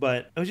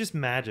 But it was just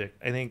magic.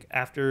 I think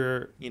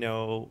after,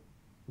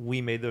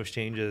 we made those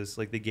changes,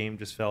 like the game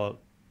just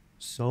felt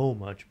so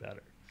much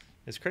better.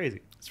 It's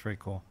crazy. It's very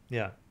cool.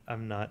 Yeah.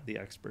 I'm not the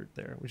expert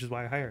there, which is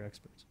why I hire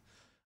experts.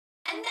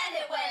 And then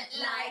it went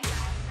like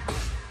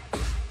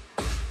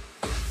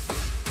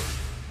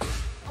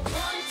 1,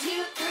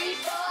 2, 3,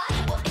 4.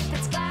 Well, if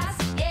it's glass,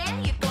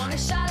 yeah, you're gonna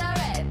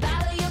shatter it.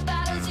 Battle your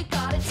battles, you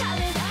gotta tell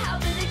it. How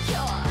to the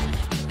cure.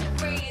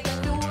 Breathe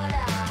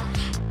underwater.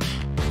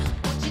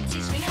 Won't you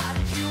teach me how to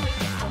do it?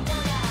 Yeah, I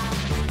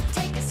wanna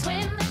take a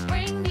swim,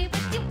 bring me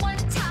with you one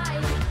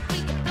time.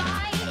 We can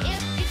fly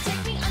if you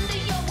take me under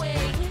your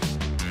wing.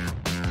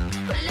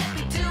 But let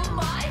me do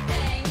my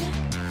thing.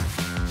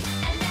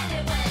 And then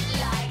it went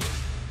like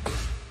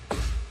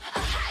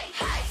hey,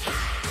 hey,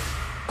 hey.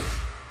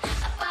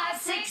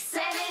 5, 6,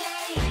 7,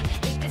 8.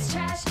 If it's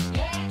trash,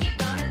 yeah, you're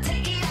gonna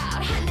take it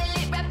out.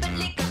 Handle it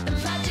rapidly, got the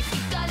magic,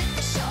 you got it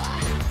for sure.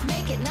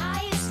 Make it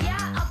nice,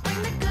 yeah, I'll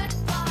bring the good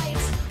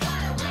vibes.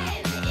 Gotta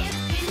win if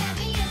you let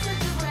me into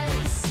the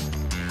race.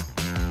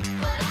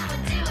 But I'ma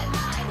do it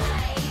my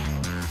way.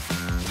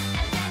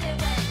 And then it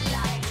went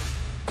like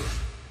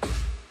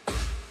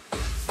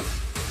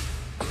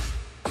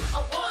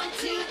 1,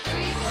 2,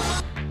 3,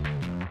 4.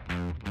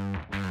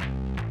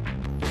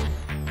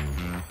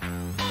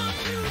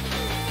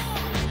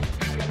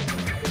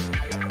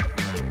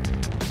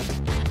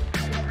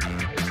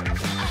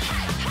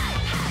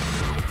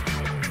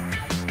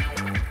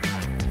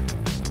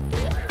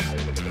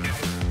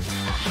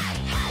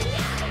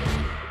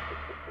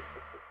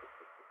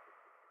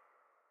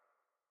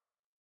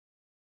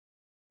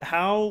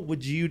 How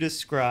would you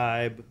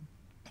describe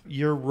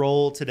your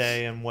role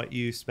today and what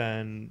you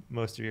spend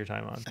most of your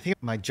time on? I think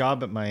my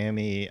job at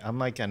Miami, I'm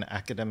like an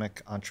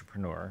academic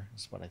entrepreneur,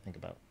 is what I think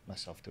about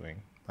myself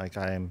doing. Like,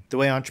 I'm the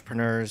way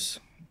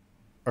entrepreneurs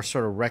are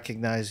sort of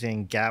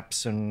recognizing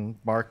gaps in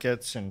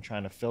markets and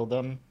trying to fill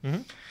them.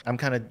 Mm-hmm. I'm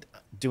kind of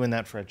doing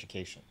that for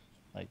education.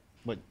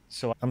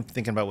 So I'm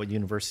thinking about what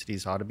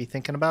universities ought to be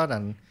thinking about,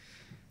 and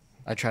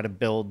I try to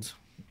build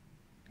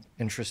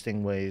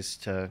interesting ways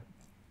to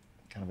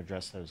kind of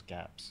address those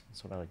gaps.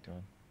 That's what I like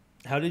doing.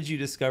 How did you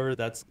discover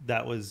that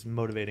was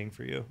motivating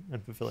for you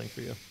and fulfilling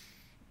for you?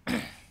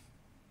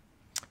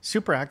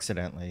 Super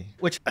accidentally,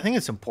 which I think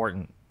it's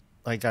important.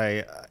 Like,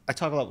 I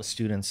talk a lot with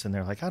students, and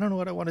they're like, I don't know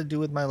what I want to do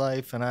with my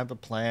life, and I have a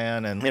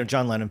plan. And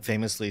John Lennon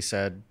famously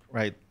said,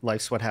 right,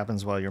 life's what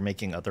happens while you're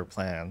making other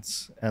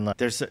plans. And like,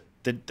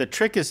 the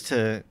trick is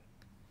to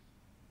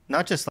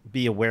not just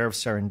be aware of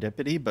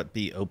serendipity, but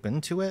be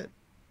open to it.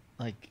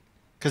 Like,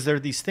 because there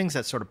are these things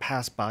that sort of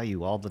pass by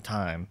you all the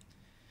time.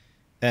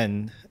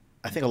 And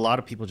I think a lot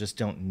of people just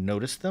don't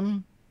notice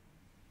them.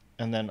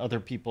 And then other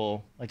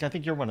people, like I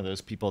think you're one of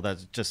those people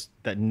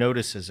that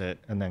notices it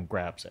and then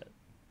grabs it.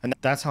 And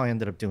that's how I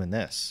ended up doing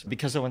this.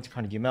 Because I went to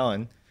Carnegie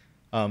Mellon,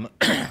 oh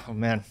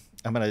man,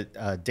 I'm going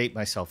to date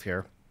myself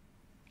here.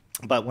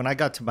 But when I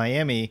got to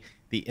Miami,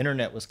 the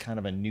internet was kind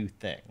of a new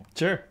thing.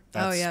 Sure.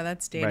 Oh yeah,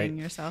 that's dating right.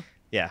 yourself.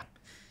 Yeah.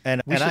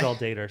 And We and should I- all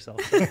date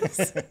ourselves.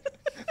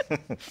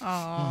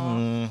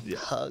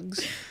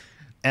 hugs.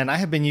 And I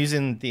have been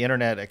using the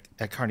internet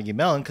at Carnegie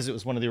Mellon because it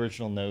was one of the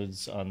original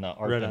nodes on the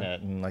Right on.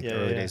 ARPANET and like Yeah, the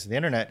early yeah. days of the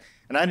internet.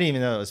 And I didn't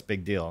even know it was a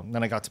big deal. And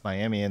then I got to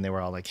Miami and they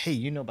were all like, hey,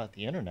 you know about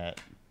the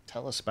internet.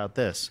 Tell us about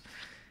this.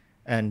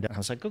 And I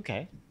was like,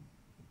 okay,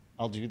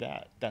 I'll do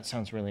that. That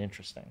sounds really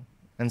interesting.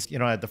 And,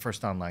 I had the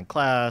first online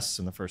class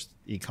and the first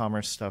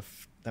e-commerce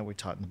stuff that we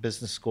taught in the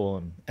business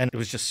school. And it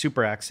was just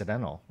super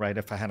accidental, right?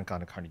 If I hadn't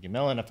gone to Carnegie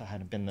Mellon, if I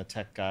hadn't been the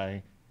tech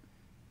guy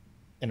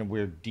in a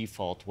weird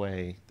default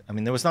way, I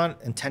mean, there was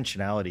not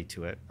intentionality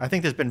to it. I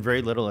think there's been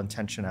very little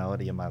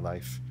intentionality in my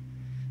life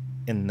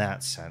in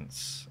that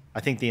sense. I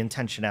think the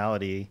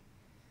intentionality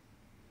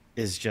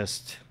is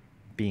just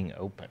being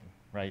open,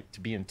 right? To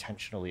be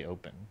intentionally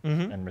open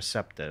and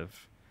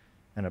receptive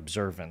and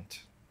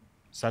observant.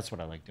 So that's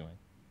what I like doing.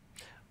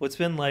 What's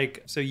been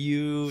like, so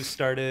you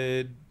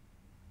started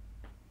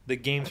the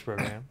games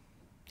program,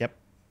 Yep.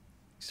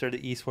 you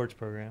started the esports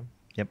program,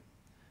 Yep.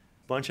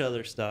 bunch of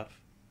other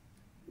stuff.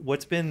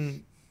 What's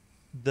been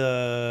what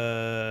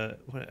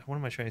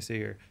am I trying to say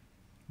here?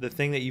 The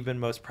thing that you've been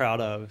most proud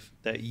of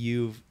that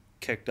you've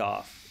kicked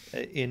off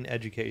in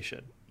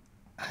education?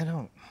 I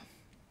don't.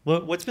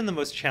 What's been the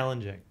most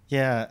challenging?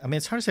 Yeah. I mean,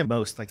 it's hard to say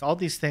most. Like all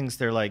these things,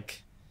 they're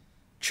like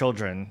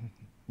children,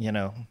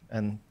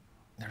 and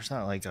there's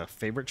not like a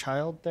favorite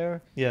child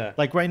there. Yeah.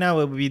 Like right now,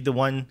 it would be the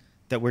one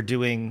that we're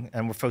doing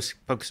and we're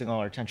focusing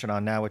all our attention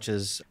on now, which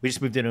is we just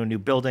moved into a new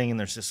building and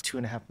there's this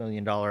 $2.5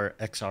 million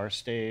XR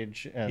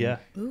stage. And Yeah.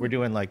 we're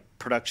doing like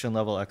production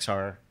level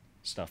XR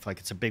stuff. Like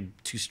it's a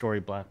big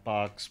 2-story black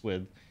box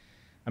with,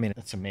 I mean,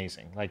 it's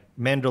amazing. Like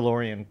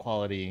Mandalorian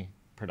quality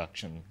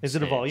production. Is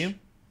it a stage. volume?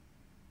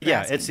 Yeah,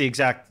 Asking.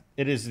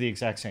 it is the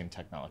exact same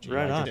technology.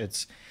 Right on.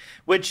 It's,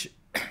 which,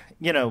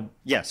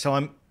 yeah, so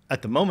I'm,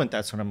 at the moment,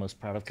 that's what I'm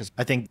most proud of because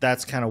I think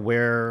that's kind of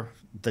where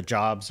the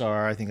jobs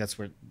are. I think that's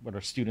what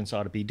our students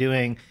ought to be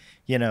doing,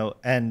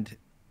 and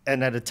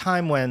at a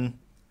time when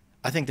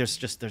I think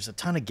there's a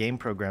ton of game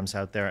programs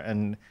out there.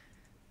 And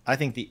I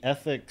think the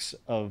ethics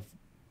of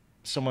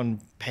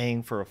someone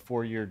paying for a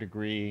 4-year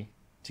degree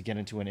to get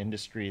into an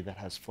industry that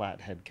has flat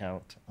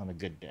headcount on a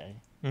good day,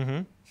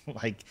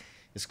 like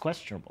is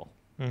questionable.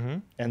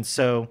 And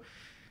so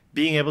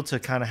being able to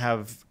kind of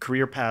have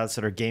career paths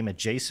that are game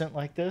adjacent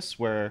like this,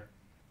 where,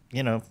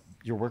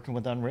 you're working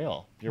with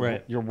Unreal,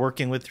 you're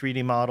working with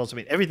 3D models. I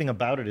mean, everything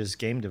about it is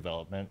game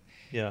development.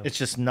 Yeah. It's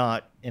just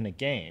not in a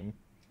game,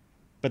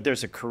 but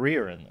there's a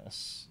career in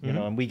this,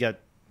 and we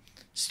get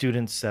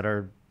students that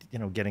are,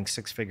 getting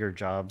 6-figure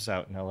jobs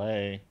out in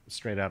LA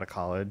straight out of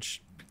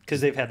college.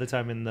 Because they've had the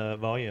time in the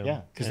volume.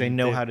 Yeah, because they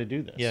know how to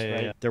do this. Yeah, yeah,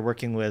 right? yeah. They're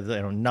working with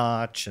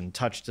Notch and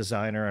Touch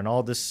Designer and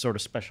all this sort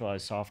of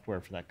specialized software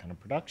for that kind of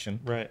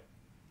production. Right.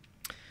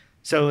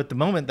 So at the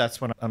moment,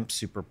 that's what I'm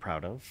super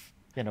proud of.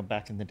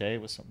 Back in the day,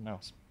 it was something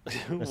else.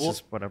 It's Well,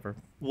 just whatever.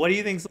 What do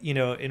you think,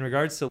 in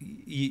regards to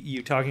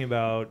you talking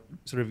about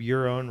sort of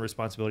your own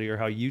responsibility or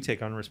how you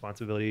take on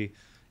responsibility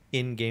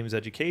in games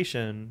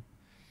education,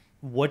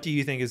 what do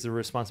you think is the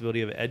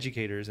responsibility of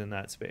educators in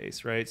that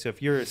space, right? So if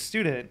you're a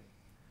student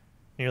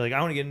and you're like, I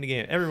want to get into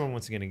games, everyone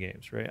wants to get into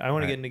games, right? I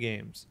want to get into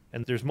games.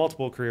 And there's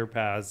multiple career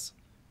paths.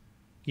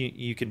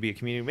 You can be a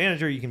community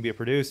manager, you can be a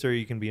producer,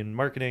 you can be in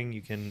marketing,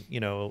 you can,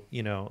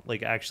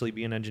 like actually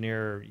be an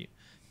engineer, you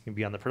can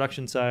be on the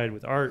production side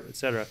with art,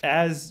 etc.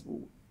 As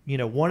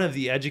one of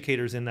the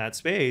educators in that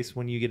space,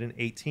 when you get an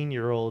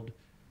 18-year-old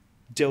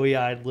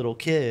doughy-eyed little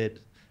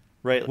kid,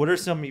 right? What are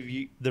some of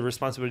the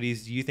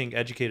responsibilities you think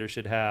educators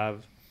should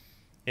have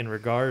in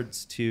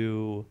regards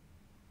to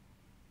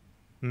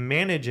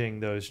managing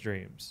those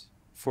dreams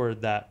for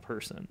that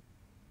person?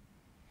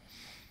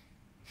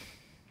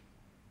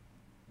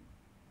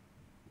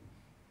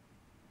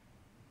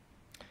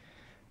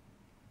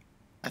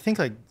 I think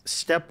like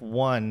step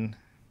one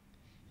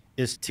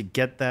is to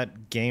get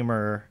that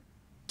gamer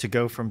to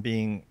go from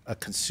being a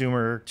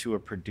consumer to a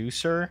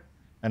producer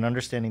and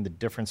understanding the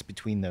difference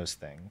between those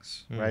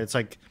things, right? It's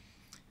like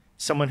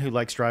someone who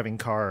likes driving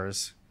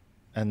cars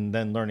and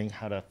then learning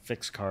how to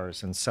fix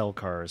cars and sell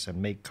cars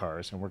and make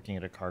cars and working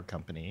at a car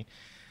company.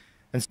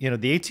 And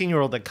the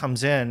 18-year-old that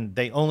comes in,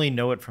 they only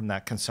know it from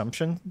that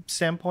consumption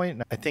standpoint.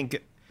 And I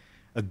think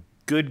a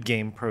good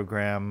game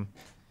program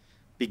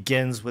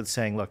begins with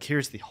saying, look,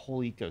 here's the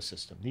whole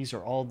ecosystem. These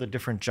are all the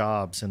different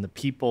jobs and the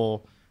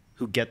people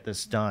who get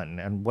this done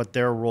and what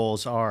their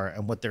roles are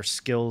and what their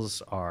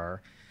skills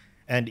are.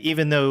 And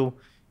even though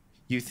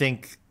you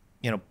think,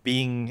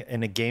 being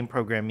in a game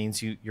program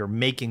means you're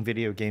making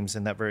video games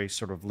in that very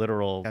sort of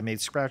literal, I made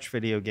Scratch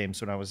video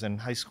games when I was in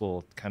high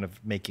school, kind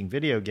of making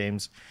video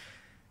games.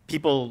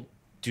 People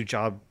do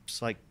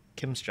jobs like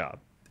Kim's job.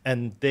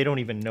 and they don't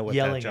even know what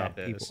Yelling that job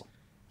at is. people.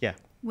 Yeah,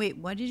 Wait,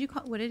 what did he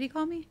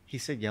call me? he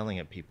said yelling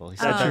at people. He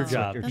That's said your Oh.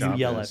 job. what You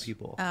yell is. at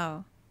people.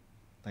 Oh.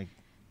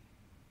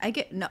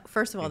 Like, No,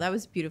 first of all, that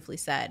was beautifully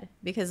said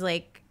because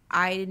like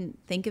I didn't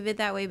think of it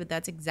that way, but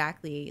that's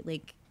exactly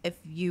like if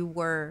you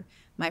were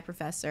my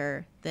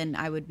professor, then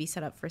I would be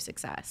set up for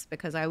success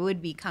because I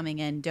would be coming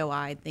in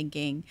doe-eyed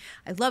thinking,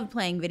 I love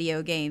playing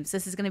video games.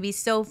 This is going to be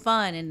so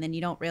fun. And then you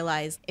don't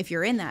realize if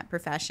you're in that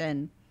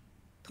profession,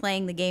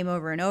 playing the game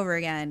over and over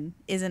again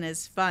isn't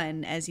as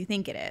fun as you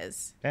think it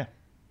is. yeah.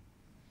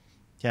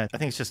 Yeah, I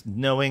think it's just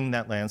knowing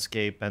that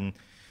landscape and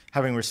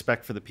having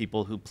respect for the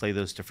people who play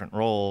those different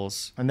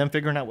roles and then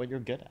figuring out what you're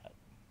good at.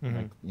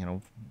 Like, you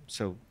know,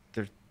 so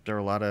there are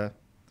a lot of,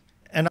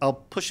 and I'll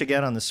push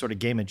again on this sort of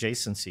game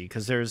adjacency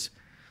because there's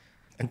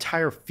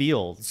entire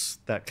fields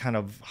that kind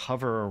of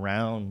hover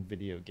around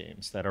video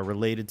games that are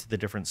related to the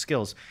different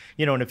skills.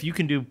 You know, and if you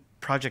can do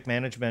project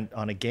management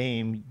on a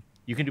game,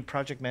 you can do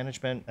project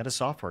management at a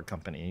software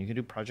company. You can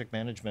do project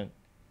management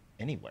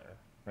anywhere,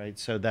 right?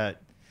 So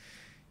that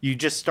you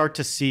just start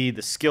to see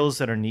the skills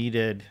that are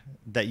needed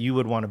that you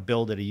would want to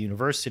build at a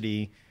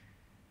university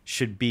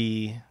should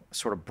be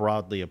sort of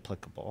broadly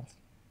applicable.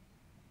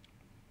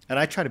 And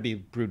I try to be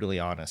brutally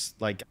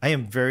honest. Like, I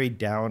am very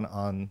down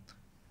on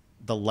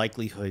the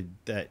likelihood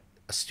that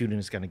a student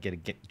is going to get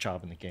a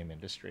job in the game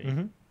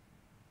industry.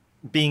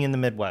 Being in the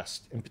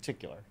Midwest in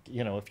particular.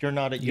 You know, if you're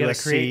not at You got to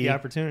USC, create the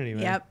opportunity,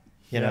 man. Yep.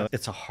 you know,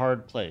 it's a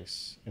hard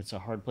place. It's a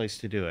hard place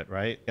to do it,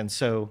 right? And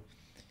so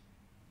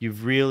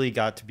you've really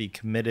got to be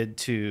committed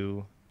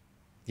to,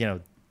 you know,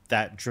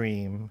 that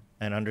dream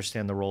and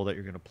understand the role that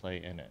you're going to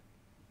play in it.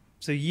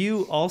 So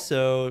you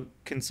also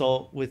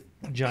consult with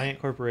giant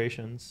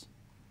corporations,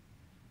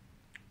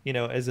 you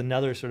know, as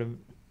another sort of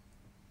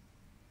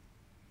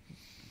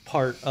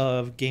part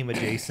of game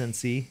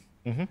adjacency,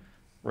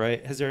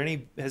 right? Has there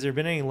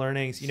been any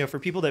learnings, you know, for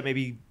people that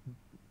maybe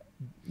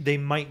they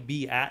might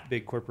be at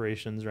big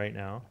corporations right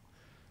now,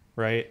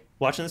 right?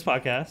 Watching this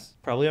podcast,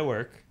 probably at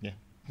work, Yeah.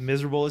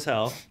 miserable as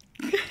hell.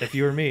 If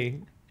you were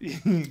me,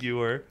 you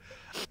were,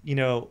 you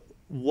know,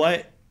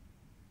 what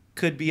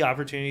could be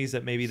opportunities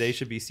that maybe they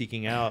should be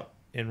seeking out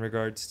in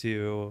regards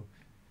to,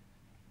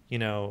 you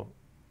know,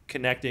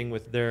 connecting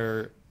with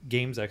their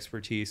games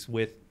expertise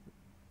with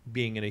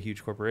being in a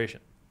huge corporation?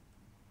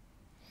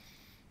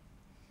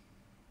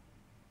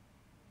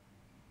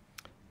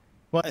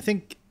 Well, I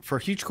think for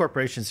huge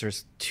corporations,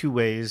 there's two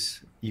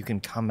ways you can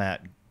come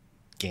at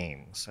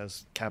games,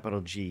 as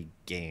capital G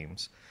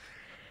games.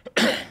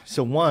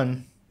 So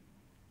one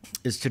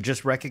is to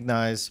just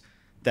recognize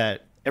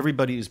that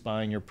everybody who's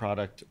buying your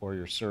product or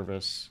your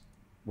service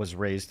was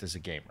raised as a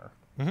gamer.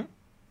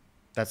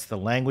 That's the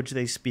language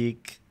they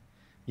speak.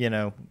 You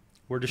know,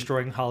 We're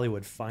destroying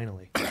Hollywood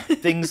finally.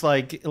 things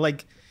like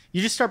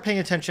you just start paying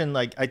attention.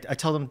 Like I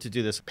tell them to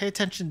do this. Pay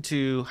attention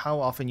to how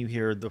often you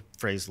hear the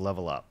phrase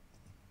 "level up."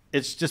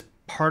 It's just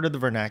part of the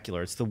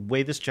vernacular. It's the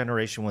way this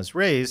generation was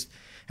raised.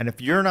 And if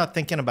you're not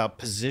thinking about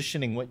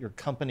positioning what your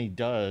company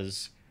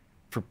does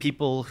for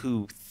people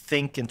who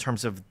think in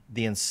terms of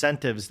the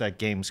incentives that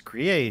games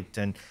create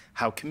and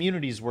how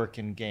communities work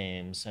in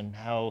games and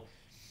how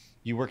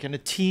you work in a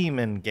team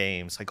in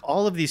games, like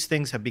all of these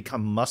things have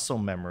become muscle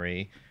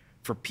memory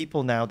for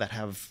people now that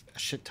have a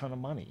shit ton of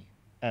money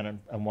and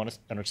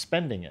are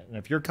spending it. And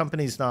if your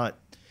company's not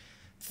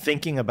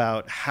thinking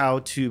about how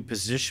to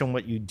position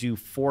what you do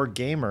for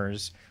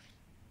gamers,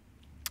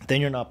 then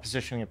you're not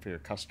positioning it for your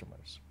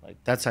customers. Like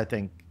that's, I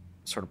think,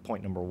 sort of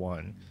point number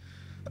one.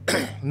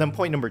 And then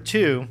point number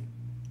two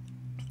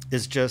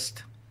is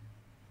just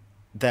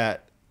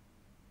that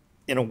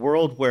in a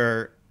world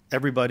where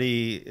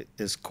everybody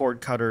is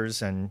cord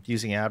cutters and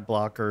using ad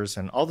blockers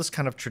and all this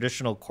kind of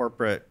traditional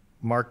corporate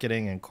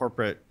marketing and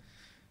corporate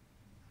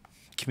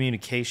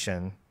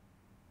communication,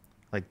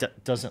 like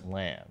doesn't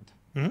land.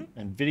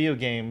 And video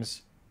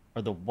games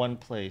are the one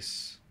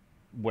place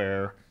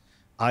where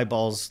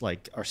eyeballs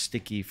like are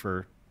sticky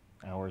for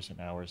hours and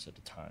hours at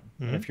a time.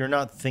 And if you're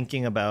not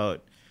thinking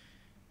about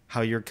how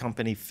your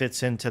company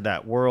fits into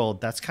that world,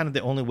 that's kind of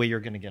the only way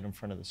you're going to get in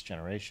front of this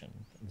generation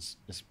is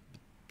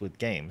with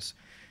games.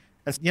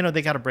 And you know,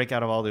 they got to break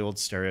out of all the old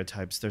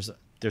stereotypes.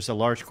 There's a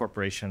large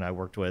corporation I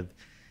worked with,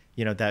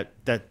 you know,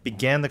 that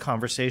began the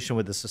conversation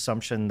with this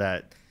assumption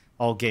that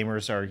all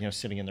gamers are, you know,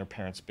 sitting in their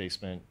parents'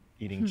 basement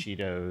eating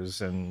Cheetos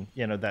and,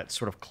 you know, that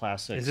sort of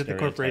classic Is it the stereotype.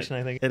 corporation,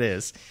 I think? It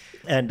is.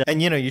 And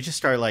you know, you just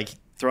start like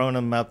throwing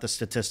them out the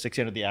statistics.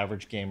 You know, the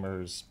average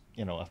gamer is,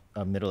 you know,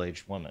 a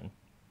middle-aged woman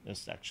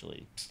is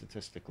actually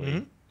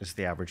statistically is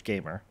the average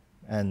gamer.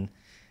 And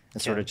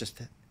sort of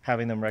just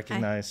having them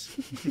recognize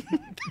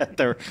that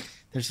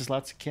there's just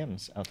lots of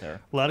Kims out there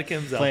A lot of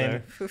Kims out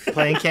there.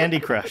 playing Candy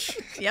Crush.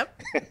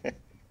 Yep.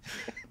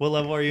 What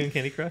level are you in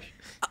Candy Crush?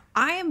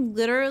 I am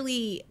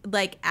literally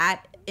like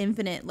at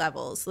infinite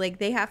levels. Like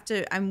they have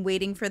to, I'm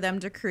waiting for them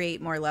to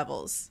create more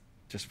levels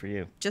Just for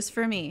you. just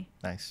for me.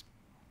 Nice.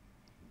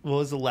 What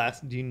was the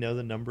last? Do you know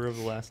the number of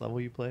the last level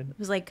you played? It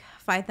was like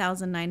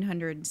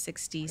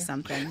 5,960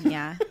 something.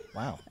 Yeah.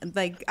 Wow.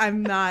 Like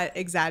I'm not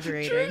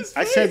exaggerating.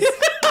 I said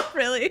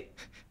Really?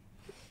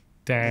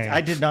 Dang. I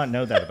did not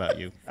know that about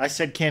you. I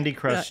said Candy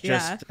Crush Yeah.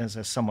 just as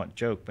a somewhat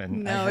joke,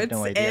 and I No, had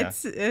no idea.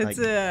 it's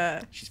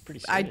Like, she's pretty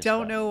serious I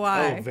don't about know Oh,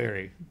 why.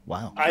 very.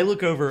 Wow. I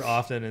look over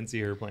often and see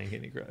her playing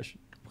Candy Crush.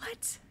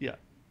 What? Yeah.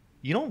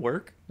 You don't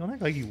work. Don't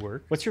act like you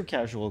work. What's your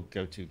casual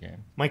go-to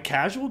game? My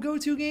casual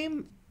go-to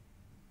game,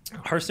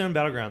 Hearthstone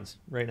Battlegrounds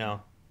right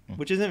now,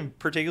 which isn't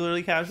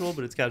particularly casual,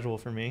 but it's casual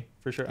for me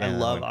for sure. I Yeah,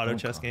 love like auto phone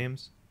chess call.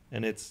 games,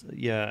 and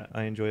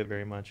I enjoy it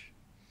very much.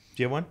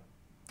 Do you have one?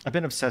 I've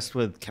been obsessed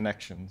with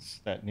Connections.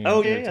 That New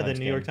Oh York yeah, the Times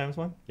New game. York Times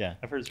one. Yeah.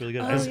 I've heard it's really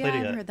good. Oh, I haven't yeah, played it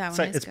I've yet. heard that It's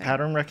one. like it's good.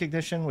 pattern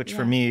recognition, which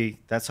for Yeah. me,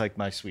 that's like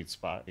my sweet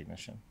spot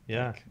recognition.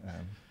 Yeah. Like,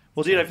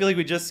 Well, dude, I feel like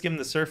we just skimmed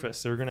the surface,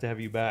 so we're gonna have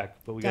you back,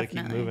 but we gotta keep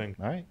Definitely. moving.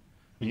 all right.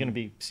 Are you going to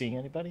be seeing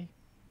anybody?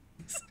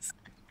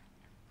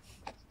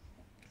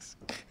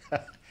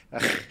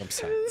 I'm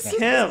sorry.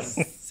 Kim,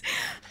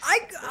 I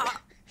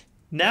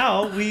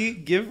now we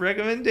give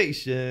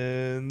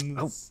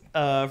recommendations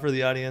for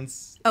the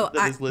audience Oh,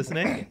 that is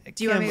listening.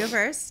 do you want me to Kim, go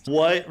first?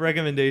 What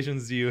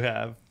recommendations do you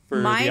have for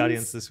the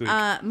audience this week?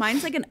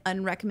 Mine's like an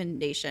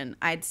unrecommendation,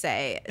 I'd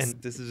say.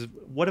 And this is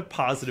what a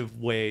positive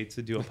way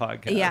to do a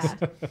podcast. Yeah.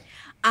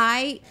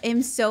 I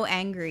am so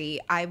angry.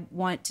 I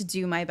want to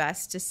do my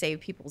best to save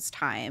people's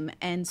time.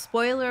 And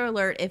spoiler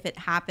alert if it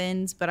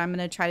happens, but I'm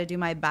going to try to do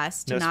my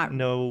best to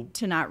no,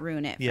 not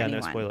ruin it for yeah,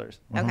 anyone. no spoilers.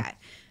 Okay.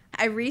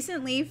 I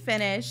recently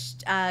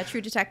finished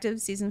True Detective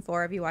season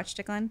 4. Have you watched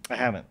it, Glenn? I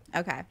haven't.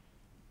 Okay.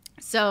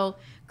 So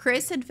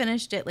Chris had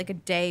finished it like a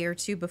day or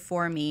two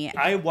before me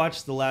I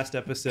watched the last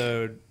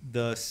episode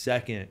the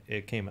second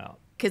it came out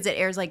because it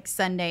airs like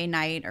Sunday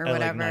night or at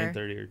whatever. like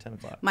 9:30 or 10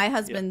 o'clock. My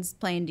husband's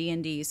playing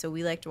D&D, so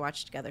we like to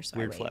watch together. So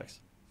Weird I wait.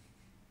 flex.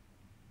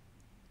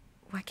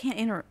 I can't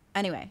enter.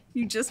 Anyway,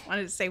 you just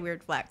wanted to say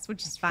weird flex,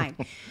 which is fine.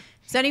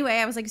 So anyway,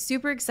 I was like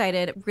super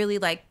excited. Really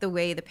liked the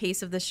way the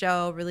pace of the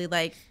show. Really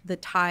liked the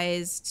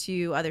ties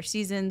to other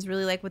seasons.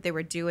 Really liked what they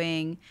were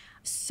doing.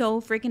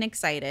 So freaking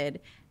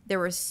excited. There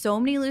were so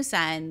many loose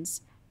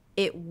ends.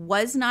 It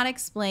was not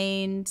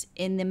explained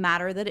in the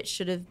matter that it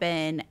should have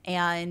been.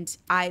 And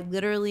I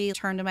literally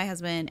turned to my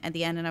husband at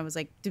the end and I was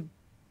like, did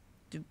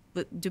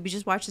we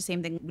just watch the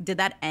same thing? Did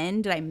that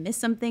end? Did I miss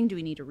something? Do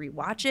we need to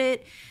rewatch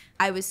it?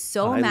 I was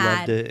so I mad.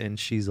 loved it, and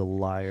she's a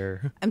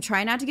liar. I'm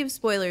trying not to give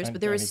spoilers,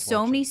 but there I was need to so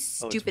watch many it.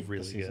 stupid. Oh, it's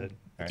really season. good. All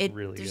right. It's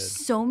really good. There's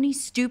so many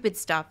stupid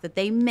stuff that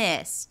they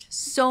missed.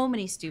 So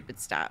many stupid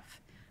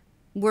stuff.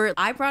 Where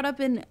I brought up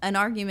an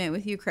argument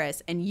with you,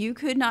 Chris, and you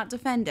could not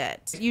defend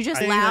it. You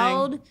just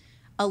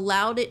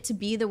allowed it to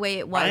be the way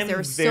it was. I'm There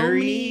were so very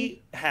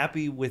many.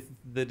 happy with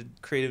the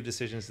creative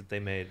decisions that they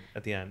made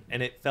at the end,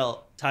 and it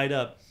felt tied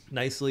up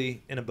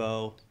nicely in a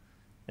bow.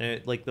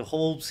 And like the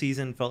whole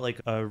season felt like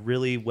a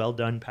really well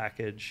done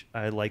package.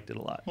 I liked it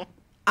a lot.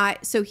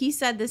 So he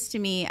said this to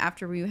me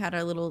after we had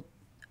our little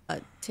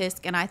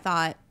tisk, and I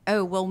thought,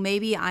 oh well,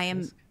 maybe I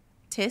am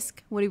tisk.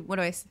 What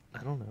do I?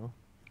 I don't know.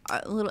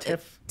 A little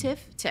Tiff. Tiff.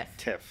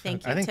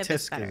 Thank you. I think Tiff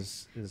Tisk better.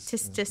 is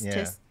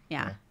Tisk.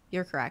 Yeah,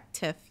 you're correct.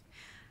 Tiff.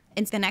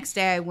 And the next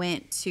day I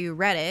went to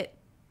Reddit,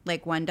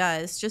 like one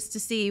does, just to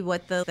see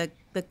what the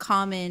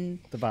common.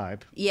 the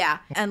vibe. Yeah,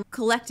 and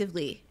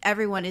collectively,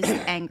 everyone is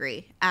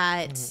angry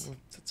at. It's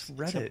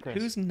Reddit. Chris?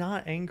 Who's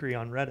not angry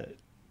on Reddit?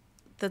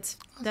 That's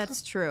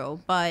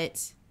true,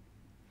 but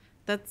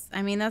that's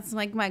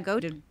like my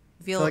go-to.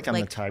 I feel like I'm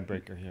the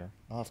tiebreaker here.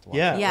 I'll have to watch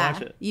Yeah. it. Yeah,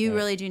 watch it. you Yeah.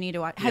 really do need to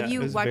watch. Yeah, Have it you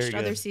was watched very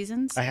other good.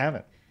 seasons? I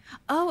haven't.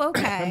 Oh,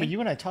 okay. Remember,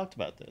 you and I talked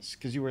about this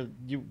because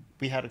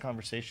we had a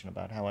conversation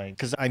about how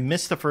because I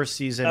missed the first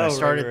season. I Oh,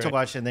 started right. to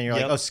watch it, and then you're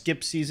Yep. like, oh,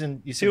 skip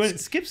season. You said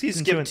Skip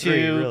season skip 2 and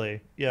 3,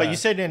 really. Yeah. But you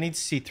said I need to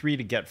see 3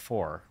 to get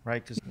 4,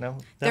 right? Because no,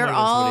 That They're might have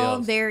been somebody all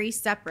else. very I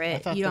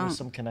separate. thought You there don't. was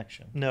some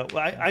connection. No,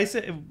 I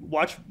said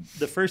watch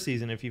the first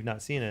season if you've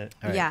not seen it.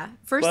 All right. Yeah,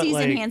 first But,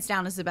 season like- hands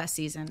down is the best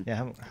season. Yeah,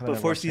 haven't But I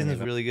fourth watched any season of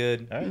is it. really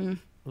good. All right.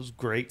 It was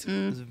great.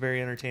 It was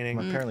very entertaining.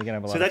 I'm apparently gonna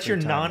have a lot. So of that's your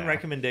free time now.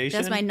 non-recommendation.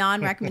 That's my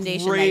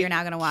non-recommendation that Great you're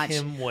not gonna watch.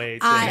 Kim way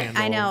to I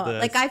handle know.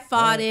 this. Like I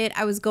fought it.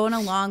 I was going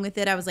along with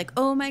it. I was like,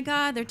 oh my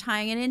god, they're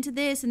tying it into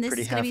this, and this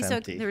Pretty is gonna be so.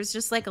 half-empty. There was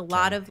just like a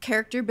lot of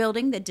character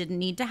building that didn't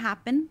need to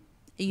happen.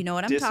 You know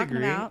what I'm talking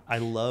Disagree. about. I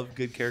love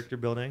good character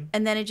building.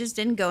 And then it just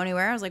didn't go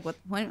anywhere. I was like, what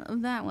the point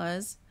of that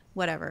was?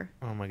 Whatever.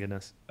 Oh my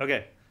goodness.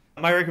 Okay,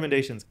 my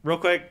recommendations, real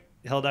quick.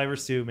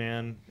 Helldivers 2,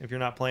 man. If you're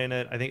not playing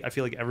it, I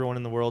feel like everyone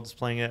in the world is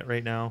playing it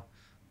right now.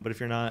 But if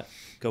you're not,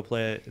 go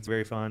play it. It's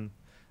very fun.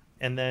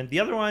 And then the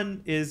other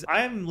one is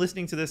I'm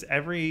listening to this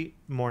every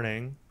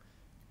morning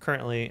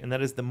currently, and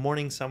that is the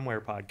Morning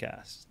Somewhere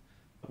podcast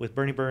with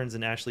Bernie Burns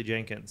and Ashley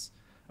Jenkins.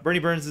 Bernie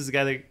Burns is the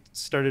guy that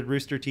started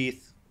Rooster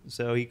Teeth,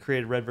 so he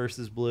created Red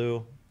versus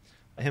Blue.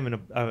 Him and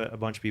a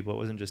bunch of people. It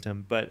wasn't just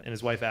him, and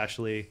his wife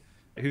Ashley,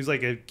 who's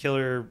like a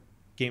killer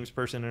games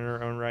person in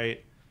her own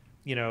right.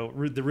 You know,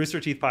 the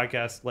Rooster Teeth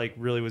podcast like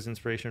really was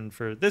inspiration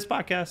for this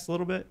podcast a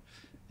little bit.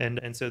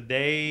 And so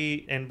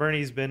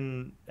Bernie's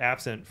been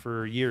absent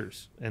for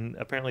years, and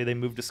apparently they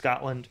moved to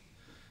Scotland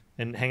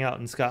and hang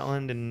out in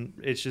Scotland, and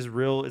it's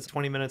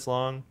 20 minutes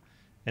long,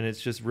 and it's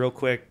just real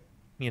quick,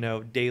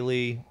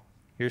 daily,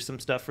 here's some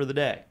stuff for the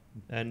day.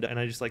 and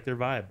I just like their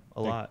vibe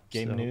a lot.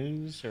 Game so.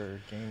 news or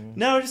game?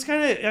 No, just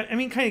kind of. I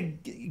mean, kind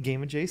of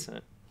game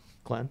adjacent,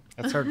 Glenn.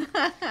 That's our.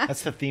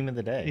 That's the theme of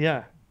the day.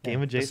 Yeah,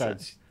 game adjacent.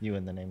 Besides you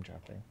and the name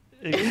dropping.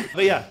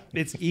 But yeah,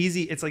 it's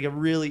easy. It's like a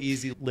really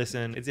easy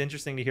listen. It's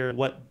interesting to hear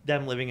what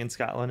them living in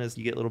Scotland is.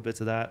 You get little bits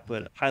of that,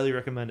 but highly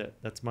recommend it.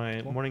 That's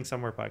my morning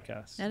somewhere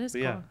podcast. That is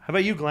but yeah. cool. How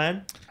about you,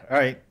 Glenn? All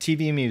right,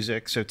 TV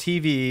music. So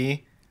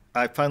TV,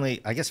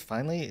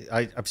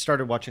 I've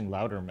started watching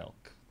Louder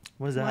Milk.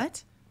 What is that?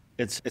 What?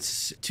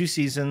 It's 2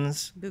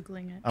 seasons.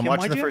 Googling it. I'm Kim,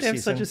 watching why'd the you have first to have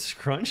season. such a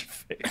scrunch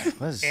face?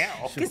 Was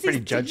Ow. pretty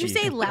Did you judgy.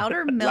 say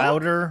louder milk?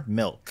 Louder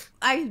Milk.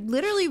 I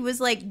literally was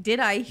like,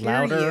 did I hear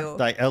Louder, you?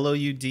 like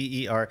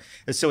Louder.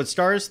 So it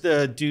stars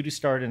the dude who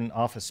starred in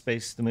Office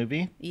Space, the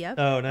movie. Yep.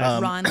 Oh,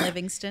 nice. Ron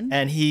Livingston.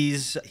 And he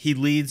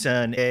leads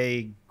an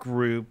A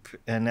group,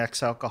 an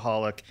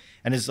ex-alcoholic,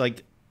 and is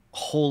like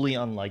wholly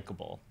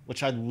unlikable,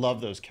 which I love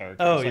those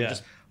characters. Oh, Like, yeah.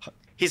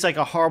 He's like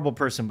a horrible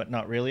person, but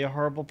not really a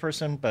horrible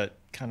person, but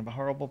kind of a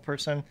horrible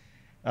person.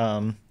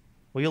 Well,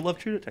 you'll love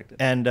True Detective.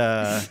 And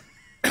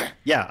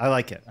yeah, I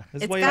like it. This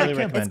is It's why you got, like Kim.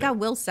 recommend it's got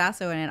Will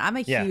Sasso in it. I'm a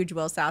Yeah. huge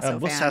Will Sasso fan.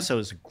 Will Sasso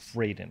is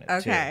great in it too.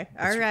 Okay,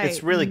 all It's- right,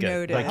 It's really good.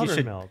 noted. Like you Louder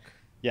should, Milk.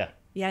 yeah.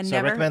 Yeah, So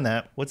never- I recommend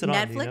that. What's it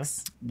on? Do you know?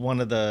 Netflix. One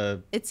of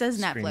the It says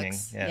streaming.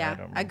 Netflix. Yeah, I Yeah,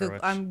 don't remember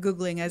which. I'm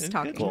googling as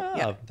talking. Good job.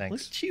 Yeah. Thanks.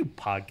 Look at you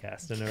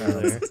podcasting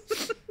over there.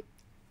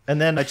 And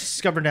then I just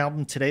discovered an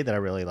album today that I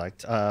really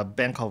liked. A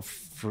band called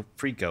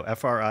Friko,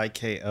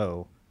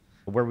 Friko,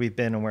 Where We've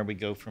Been and Where We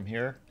Go From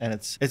Here. And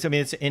it's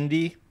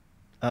indie.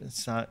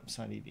 It's not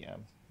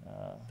EDM.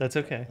 That's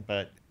okay.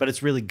 But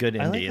it's really good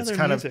I like indie. It's other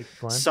kind music, of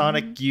Glenn.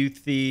 Sonic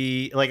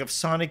Youthy, like of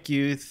Sonic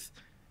Youth,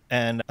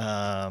 and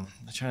I'm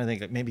trying to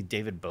think, like maybe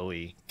David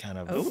Bowie kind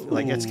of. Ooh.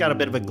 Like it's got a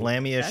bit of a Ooh.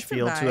 glammy-ish That's a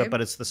feel to vibe. it,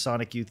 but it's the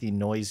Sonic Youthy,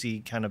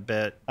 noisy kind of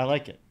bit. I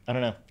like it. I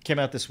don't know. Came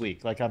out this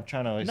week. Like I'm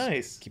trying to always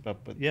Nice. keep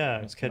up with. Yeah,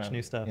 what's catch coming out,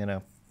 new stuff. You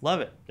know.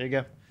 Love it. There you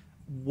go.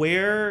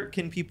 Where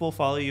can people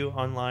follow you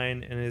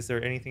online, and is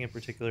there anything in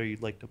particular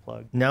you'd like to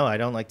plug? No, I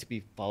don't like to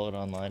be followed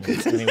online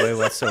in any way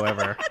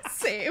whatsoever.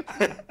 Same.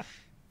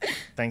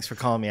 Thanks for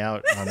calling me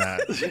out on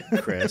that,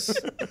 Chris.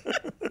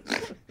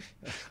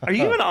 Are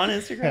you even on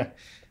Instagram?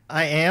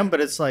 I am,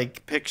 but it's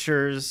like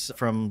pictures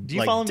from Do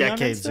you follow like me on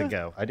decades Insta?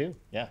 ago. I do.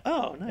 Yeah.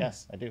 Oh, nice.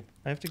 Yes, I do.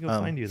 I have to go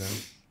Um, find you then.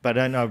 But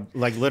I know,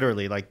 like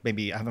literally, like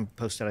maybe I haven't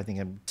posted, I think,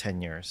 in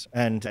 10 years.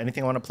 And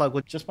anything I want to plug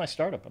with just my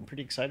startup. I'm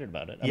pretty excited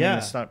about it. I Yeah. mean,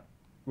 it's not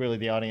really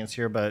the audience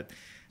here, but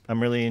I'm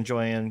really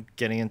enjoying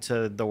getting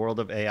into the world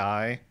of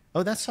AI.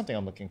 Oh, that's something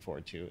I'm looking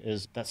forward to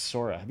is that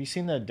Sora. Have you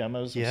seen the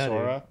demos of Yeah, dude.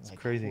 Sora? It's Like,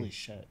 crazy. Holy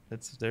shit.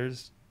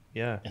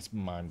 Yeah. It's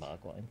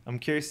mind-boggling. I'm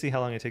curious to see how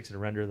long it takes to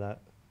render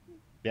that.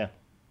 Yeah.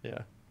 Yeah.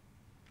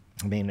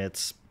 I mean,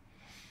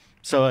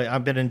 so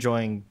I've been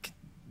enjoying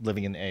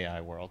living in the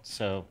AI world.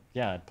 So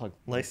yeah, I'd plug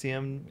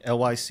Lyceum.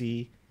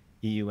 LYCEUM.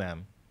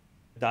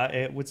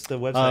 What's the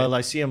website?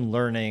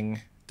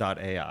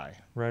 LyceumLearning.ai.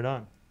 Right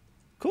on.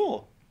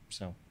 Cool.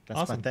 So that's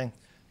Awesome. my thing.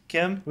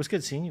 Kim, It was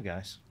good seeing you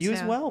guys. you as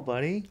So- well,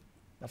 buddy.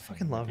 I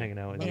fucking love hanging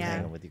out with Love you. Yeah.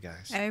 hanging with you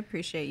guys. I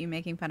appreciate you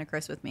making fun of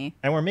Chris with me.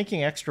 And we're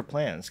making extra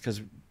plans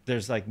because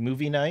there's like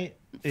movie night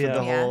for Yeah.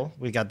 the Yeah. whole.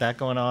 We got that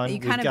going on. You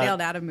We've kind of got- bailed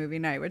out of movie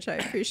night, which I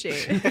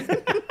appreciate.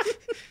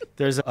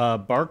 There's a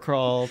bar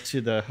crawl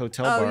to the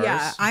hotel Oh bars.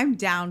 yeah, I'm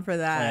down for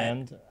that.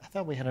 And I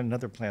thought we had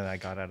another plan that I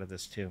got out of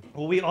this too.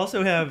 Well, we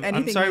also have. I'm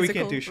Anything sorry we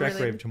can't do musical Shrek Rave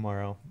related?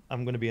 tomorrow.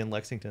 I'm going to be in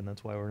Lexington.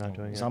 That's why we're not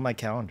doing It's it. on my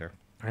calendar.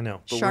 I know.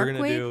 But Shark we're going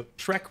to Wave?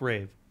 do Shrek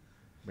Rave.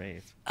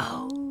 Rave.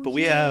 Oh, But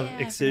we yeah, have I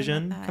forgot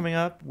Excision about that. coming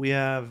up. We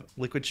have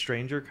Liquid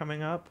Stranger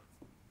coming up.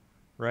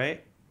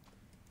 Right?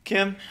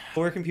 Kim,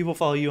 where can people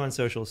follow you on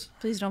socials?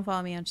 Please don't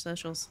follow me on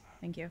socials.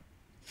 Thank you.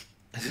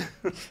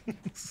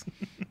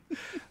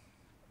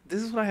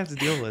 This is what I have to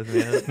deal with,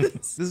 man.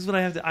 This is what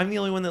I have to. I'm the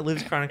only one that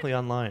lives chronically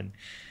online.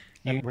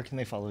 And where can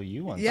they follow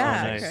you on?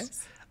 Yeah, Oh, nice.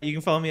 Chris. You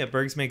can follow me at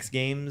Bergs Makes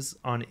Games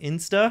on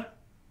Insta.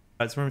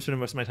 That's where I'm spending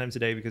most of my time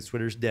today because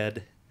Twitter's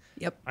dead.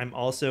 Yep. I'm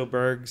also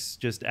Bergs,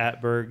 just at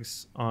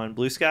Bergs on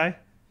Blue Sky,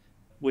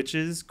 which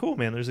is cool,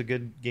 man. There's a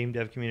good game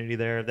dev community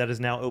there that is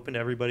now open to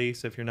everybody.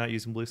 So if you're not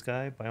using Blue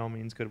Sky, by all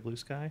means, go to Blue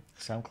Sky.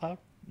 SoundCloud?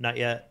 Not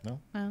yet. No.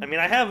 Oh. I mean,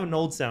 I have an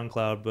old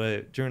SoundCloud,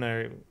 but Drew and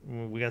I,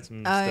 we got some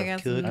you stuff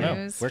got some cooking. I know.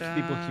 New Where can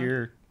people stuff.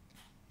 hear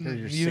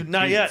your sick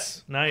Not tweets?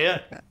 yet. Not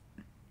yet.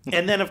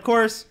 And then, of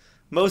course,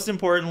 most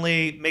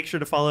importantly, make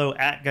sure to follow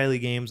at Gylee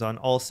Games on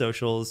all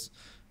socials,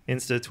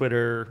 Insta,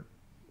 Twitter,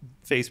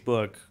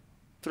 Facebook,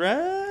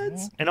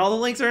 Threads, and all the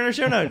links are in our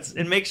show notes.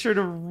 And make sure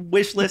to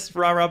wishlist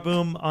RA RA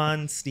Boom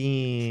on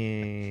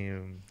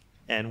Steam.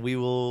 And we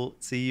will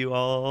see you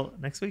all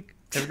next week.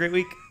 Have a great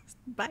week.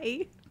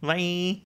 Bye. Bye.